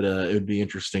 but it would be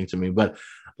interesting to me. But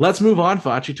let's move on,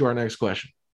 Facci, to our next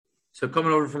question. So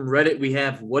coming over from Reddit, we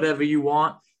have Whatever You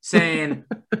Want saying,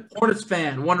 Hornets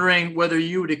fan wondering whether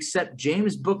you would accept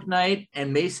James Bouknight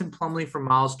and Mason Plumlee for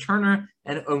Miles Turner,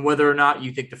 and whether or not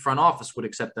you think the front office would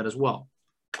accept that as well.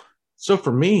 So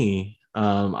for me,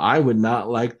 I would not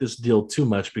like this deal too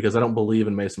much because I don't believe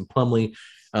in Mason Plumlee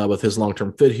with his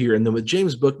long-term fit here. And then with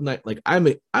James Bouknight, like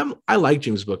I like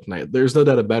James Bouknight. There's no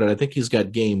doubt about it. I think he's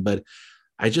got game, but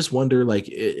I just wonder, like,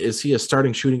 is he a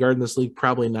starting shooting guard in this league?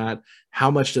 Probably not.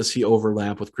 How much does he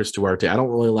overlap with Chris Duarte? I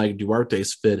don't really like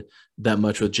Duarte's fit that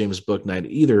much with James Bouknight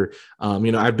either.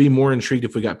 I'd be more intrigued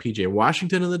if we got PJ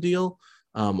Washington in the deal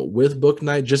with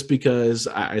Bouknight, just because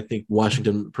I think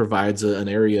Washington provides an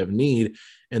area of need,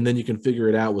 and then you can figure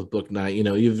it out with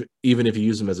Bouknight, even if you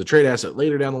use him as a trade asset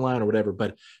later down the line or whatever.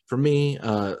 But for me,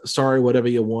 sorry, whatever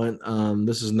you want.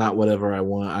 This is not whatever I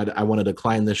want. I want to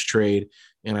decline this trade,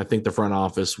 and I think the front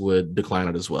office would decline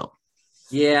it as well.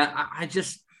 Yeah,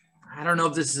 I don't know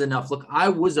if this is enough. Look, I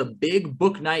was a big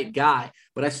Bouknight guy,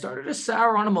 but I started to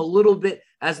sour on him a little bit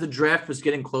as the draft was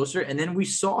getting closer, and then we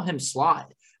saw him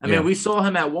slide. I mean, we saw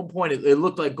him at one point. It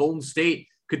looked like Golden State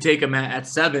could take him at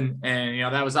 7,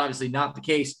 and that was obviously not the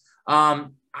case.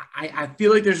 I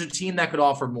feel like there's a team that could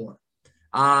offer more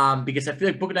because I feel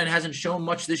like Bouknight hasn't shown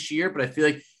much this year, but I feel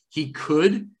like he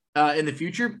could in the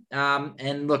future.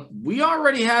 And look, we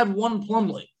already had one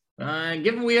Plumlee.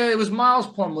 Given it was Miles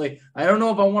Plumlee, I don't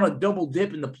know if I want to double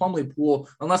dip in the Plumlee pool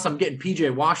unless I'm getting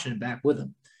PJ Washington back with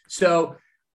him. So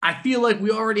I feel like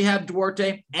we already have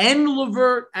Duarte and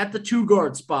LeVert at the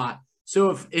 2-guard spot.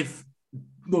 So if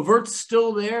LeVert's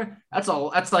still there, that's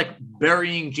like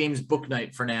burying James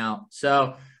Bouknight for now.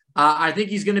 So I think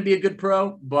he's going to be a good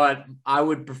pro, but I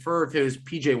would prefer if it was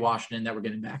PJ Washington that we're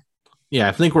getting back. Yeah,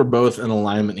 I think we're both in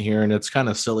alignment here, and it's kind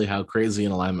of silly how crazy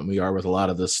in alignment we are with a lot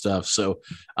of this stuff. So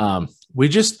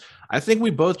I think we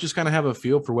both just kind of have a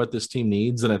feel for what this team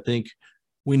needs, and I think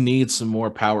we need some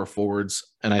more power forwards,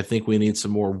 and I think we need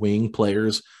some more wing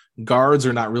players. Guards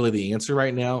are not really the answer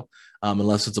right now,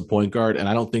 unless it's a point guard, and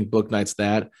I don't think Bouknight's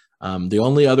that. The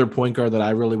only other point guard that I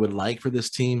really would like for this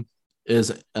team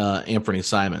is Anthony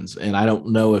Simons, and I don't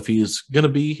know if he's going to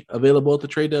be available at the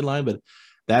trade deadline, but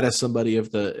that is somebody,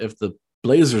 if the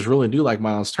Blazers really do like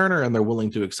Miles Turner and they're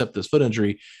willing to accept this foot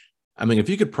injury, I mean, if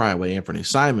you could pry away Anthony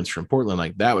Simons from Portland,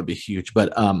 like that would be huge.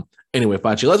 But anyway,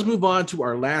 Facci, let's move on to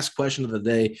our last question of the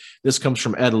day. This comes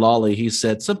from Ed Lawley. He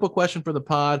said, simple question for the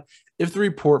pod. If the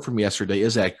report from yesterday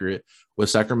is accurate with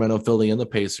Sacramento, Philly, and the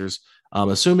Pacers,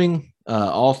 assuming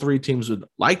all three teams would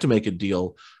like to make a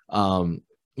deal,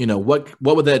 what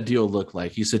would that deal look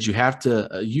like? He said you have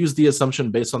to use the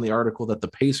assumption based on the article that the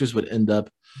Pacers would end up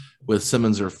with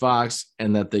Simmons or Fox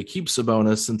and that they keep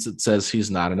Sabonis since it says he's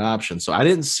not an option. So I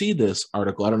didn't see this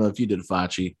article. I don't know if you did,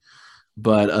 Facci,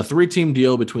 but a 3-team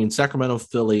deal between Sacramento,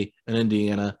 Philly, and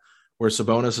Indiana where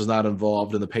Sabonis is not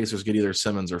involved and the Pacers get either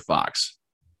Simmons or Fox.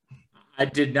 I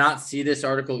did not see this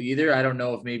article either. I don't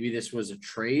know if maybe this was a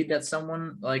trade that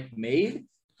someone made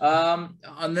on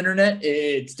the internet.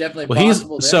 It's definitely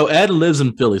possible. So Ed lives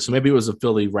in Philly, so maybe it was a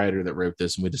Philly writer that wrote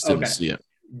this and we just didn't see it.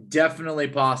 Definitely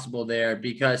possible there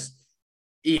because,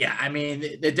 I mean,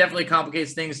 it definitely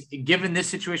complicates things given this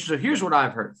situation. So here's what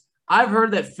I've heard. I've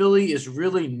heard that Philly is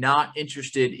really not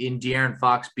interested in De'Aaron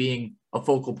Fox being a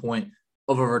focal point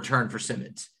of a return for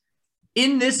Simmons.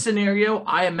 In this scenario,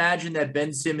 I imagine that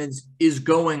Ben Simmons is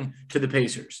going to the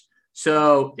Pacers.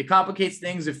 So it complicates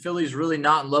things if Philly's really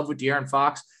not in love with De'Aaron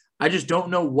Fox. I just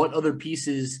don't know what other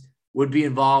pieces would be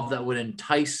involved that would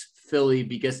entice Philly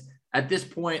because at this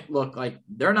point, look,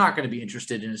 they're not going to be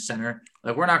interested in a center.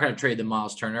 We're not going to trade them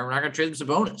Miles Turner. We're not going to trade them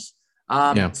Sabonis.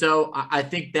 So I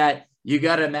think that you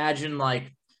got to imagine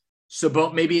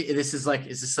maybe is this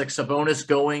Sabonis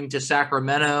going to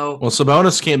Sacramento? Well,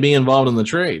 Sabonis can't be involved in the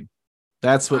trade.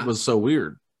 That's what was so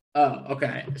weird. Oh,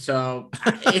 okay. So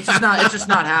it's just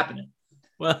not happening.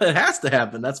 Well, it has to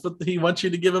happen. That's what he wants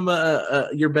you to give him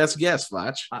your best guess,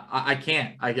 Foch. I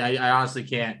can't. I honestly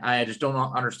can't. I just don't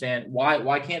understand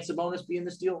why can't Sabonis be in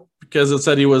this deal? Because it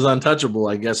said he was untouchable,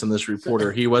 I guess, in this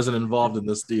reporter. He wasn't involved in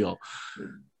this deal.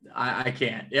 I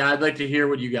can't. Yeah, I'd like to hear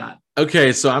what you got.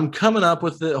 Okay, so I'm coming up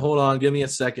with it. Hold on, give me a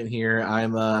second here.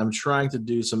 I'm trying to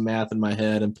do some math in my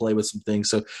head and play with some things.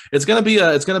 So it's gonna be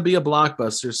a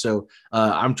blockbuster. So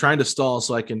I'm trying to stall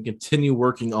so I can continue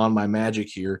working on my magic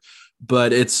here.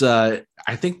 But it's I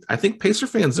think Pacer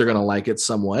fans are gonna like it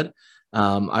somewhat.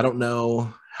 I don't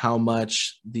know how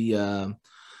much the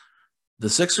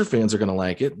Sixer fans are gonna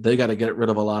like it. They got to get rid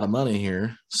of a lot of money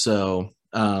here. So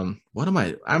what am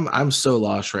I? I'm so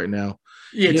lost right now.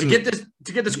 Yeah, to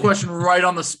get this question right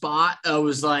on the spot, I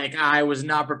was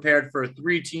not prepared for a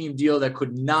 3-team deal that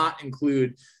could not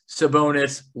include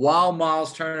Sabonis while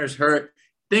Miles Turner's hurt.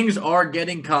 Things are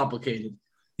getting complicated.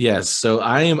 Yes, so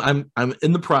I'm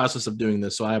in the process of doing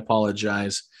this, so I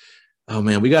apologize. Oh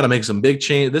man, we got to make some big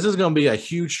change. This is going to be a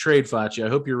huge trade, Facci. I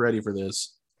hope you're ready for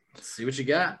this. Let's see what you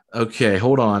got. Okay,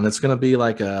 hold on. It's going to be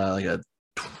like a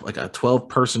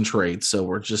 12-person trade. So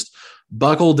we're just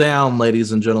buckle down,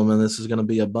 ladies and gentlemen. This is going to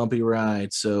be a bumpy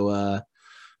ride. So,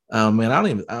 man, I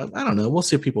don't know. We'll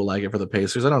see if people like it for the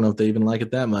Pacers. I don't know if they even like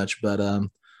it that much, but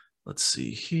let's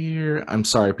see here. I'm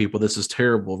sorry, people. This is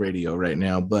terrible radio right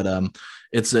now, but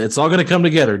it's all going to come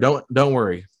together. Don't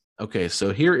worry. Okay,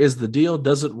 so here is the deal.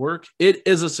 Does it work? It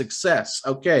is a success.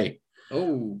 Okay.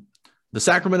 Oh, the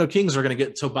Sacramento Kings are going to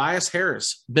get Tobias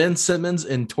Harris, Ben Simmons,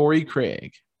 and Torrey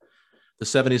Craig. The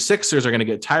 76ers are going to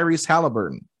get Tyrese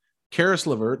Halliburton, Karis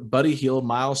LeVert, Buddy Hield,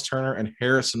 Miles Turner, and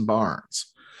Harrison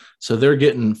Barnes. So they're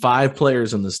getting 5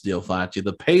 players in this deal, Facci.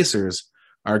 The Pacers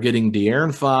are getting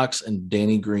De'Aaron Fox and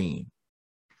Danny Green.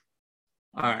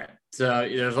 All right. So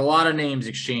there's a lot of names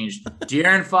exchanged.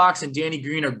 De'Aaron Fox and Danny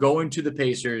Green are going to the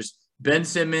Pacers. Ben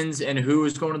Simmons and who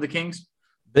is going to the Kings?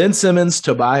 Ben Simmons,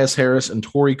 Tobias Harris, and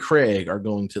Torrey Craig are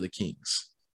going to the Kings.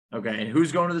 Okay. And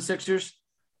who's going to the Sixers?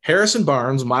 Harrison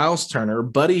Barnes, Miles Turner,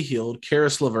 Buddy Hield,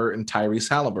 Karis LeVert, and Tyrese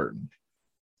Halliburton.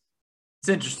 It's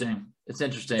interesting.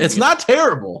 It's not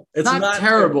terrible. It's not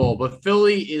terrible, but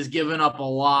Philly is giving up a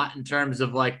lot in terms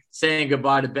of saying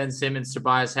goodbye to Ben Simmons,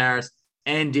 Tobias Harris,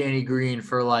 and Danny Green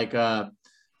for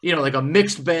a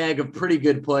mixed bag of pretty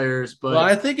good players. But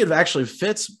I think it actually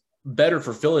fits better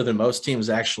for Philly than most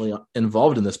teams actually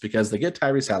involved in this because they get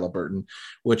Tyrese Halliburton,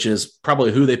 which is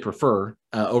probably who they prefer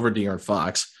over De'Aaron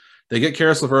Fox. They get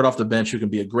Karis LeVert off the bench, who can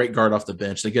be a great guard off the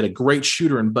bench. They get a great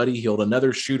shooter in Buddy Hield,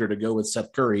 another shooter to go with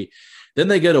Seth Curry. Then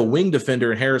they get a wing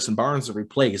defender in Harrison Barnes to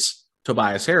replace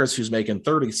Tobias Harris, who's making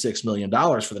 $36 million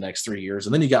for the next 3 years.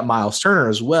 And then you got Miles Turner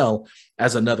as well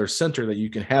as another center that you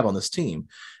can have on this team.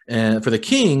 And for the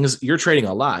Kings, you're trading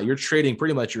a lot. You're trading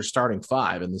pretty much your starting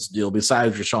five in this deal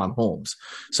besides Rashawn Holmes.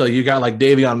 So you got like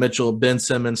Davion Mitchell, Ben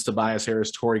Simmons, Tobias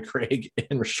Harris, Torrey Craig,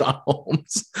 and Rashawn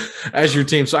Holmes as your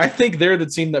team. So I think they're the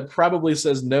team that probably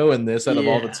says no in this out of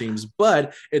all the teams.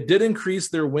 But it did increase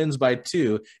their wins by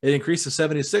 2. It increased the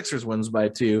 76ers wins by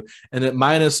 2, and at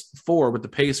 -4 with the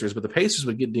Pacers. But the Pacers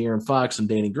would get De'Aaron Fox and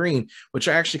Danny Green, which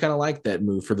I actually kind of like that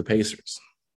move for the Pacers.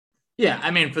 Yeah,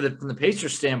 I mean, from the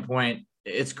Pacers standpoint,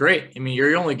 it's great. I mean,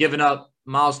 you're only giving up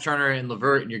Miles Turner and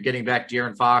LeVert, and you're getting back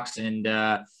De'Aaron Fox and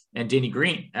Danny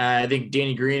Green. I think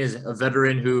Danny Green is a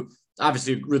veteran who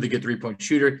obviously a really good three-point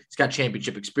shooter. He's got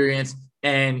championship experience,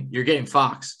 and you're getting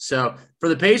Fox. So for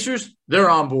the Pacers, they're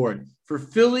on board. For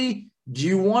Philly, do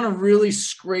you want to really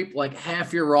scrape like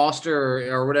half your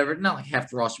roster or whatever? Not like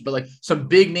half the roster, but like some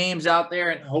big names out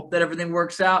there and hope that everything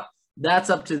works out?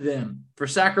 That's up to them. For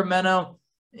Sacramento,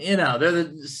 you know,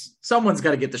 someone's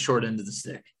got to get the short end of the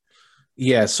stick.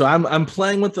 Yeah, so I'm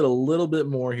playing with it a little bit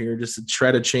more here just to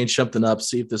try to change something up,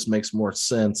 see if this makes more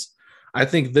sense. I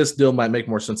think this deal might make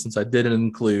more sense since I didn't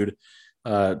include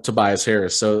Tobias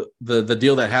Harris. So the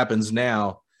deal that happens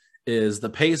now is the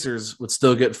Pacers would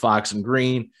still get Fox and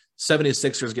Green,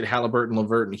 76ers get Halliburton,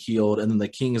 LeVert, and Hield, and then the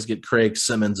Kings get Craig,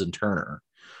 Simmons, and Turner.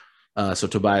 So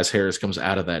Tobias Harris comes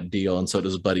out of that deal, and so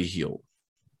does Buddy Hield.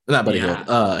 Not Buddy Hield,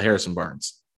 Harrison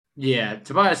Barnes. Yeah,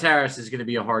 Tobias Harris is going to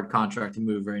be a hard contract to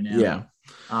move right now. Yeah.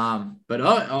 But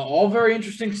all very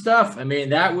interesting stuff. I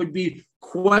mean, that would be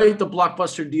quite the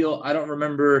blockbuster deal. I don't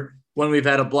remember when we've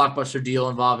had a blockbuster deal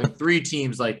involving 3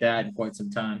 teams like that in quite some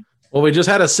time. Well, we just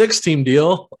had a 6-team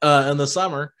deal in the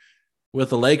summer with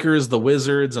the Lakers, the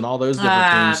Wizards, and all those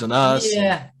different teams and us.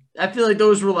 Yeah, I feel like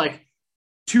those were like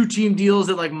 2-team deals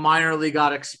that like minorly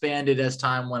got expanded as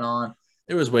time went on.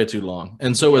 It was way too long.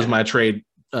 And so was my trade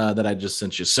that I just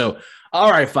sent you. So, all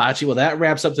right, Facci. Well, that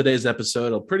wraps up today's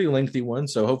episode, a pretty lengthy one.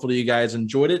 So hopefully you guys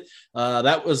enjoyed it.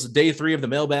 That was day 3 of the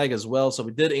mailbag as well. So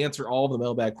we did answer all of the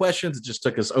mailbag questions. It just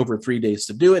took us over 3 days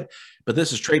to do it. But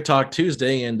this is Trade Talk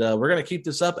Tuesday, and we're going to keep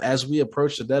this up as we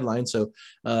approach the deadline. So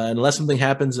unless something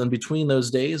happens in between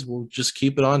those days, we'll just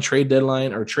keep it on Trade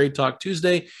Deadline or Trade Talk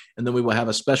Tuesday. And then we will have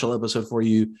a special episode for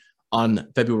you on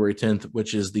February 10th,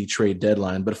 which is the trade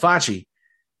deadline. But Facci,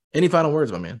 any final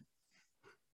words, my man?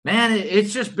 Man,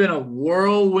 it's just been a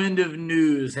whirlwind of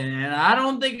news, and I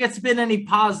don't think it's been any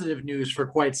positive news for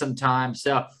quite some time.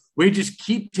 So we just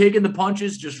keep taking the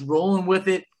punches, just rolling with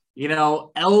it. You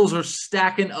know, L's are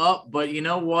stacking up, but you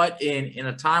know what? In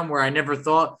a time where I never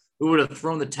thought we would have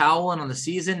thrown the towel in on the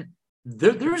season,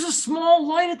 there's a small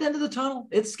light at the end of the tunnel.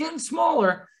 It's getting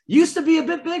smaller. Used to be a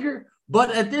bit bigger,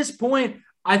 but at this point,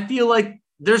 I feel like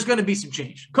there's going to be some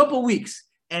change. A couple weeks.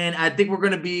 And I think we're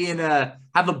going to be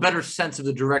have a better sense of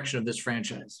the direction of this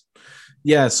franchise.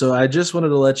 Yeah, so I just wanted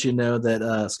to let you know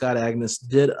that Scott Agnes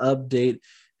did update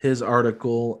his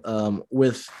article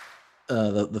with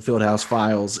the Fieldhouse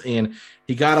Files, and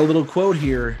he got a little quote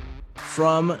here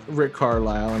from Rick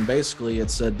Carlisle, and basically it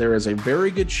said there is a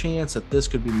very good chance that this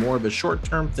could be more of a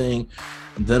short-term thing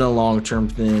than a long-term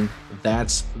thing.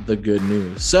 That's the good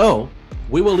news. So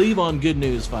we will leave on good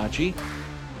news, Facci.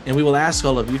 And we will ask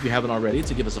all of you, if you haven't already,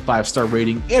 to give us a 5-star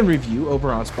rating and review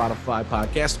over on Spotify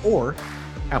Podcast or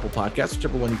Apple Podcasts,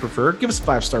 whichever one you prefer. Give us a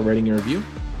 5-star rating and review. It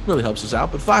really helps us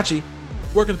out. But Facci,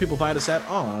 where can the people find us at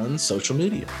on social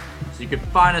media? So you can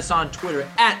find us on Twitter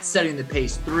at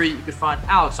SettingThePace3. You can find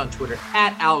Alex on Twitter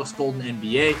at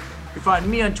AlexGoldenNBA. You can find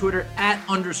me on Twitter at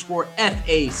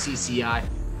 _FACCI.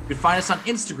 You can find us on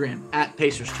Instagram at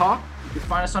Pacers Talk. You can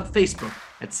find us on Facebook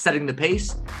at Setting the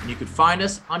Pace, and you can find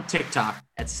us on TikTok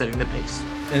at Setting the Pace.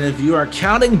 And if you are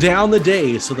counting down the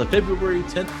days to the February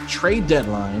 10th trade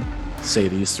deadline, say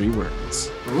these 3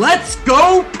 words. Let's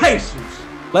go Pacers!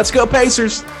 Let's go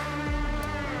Pacers!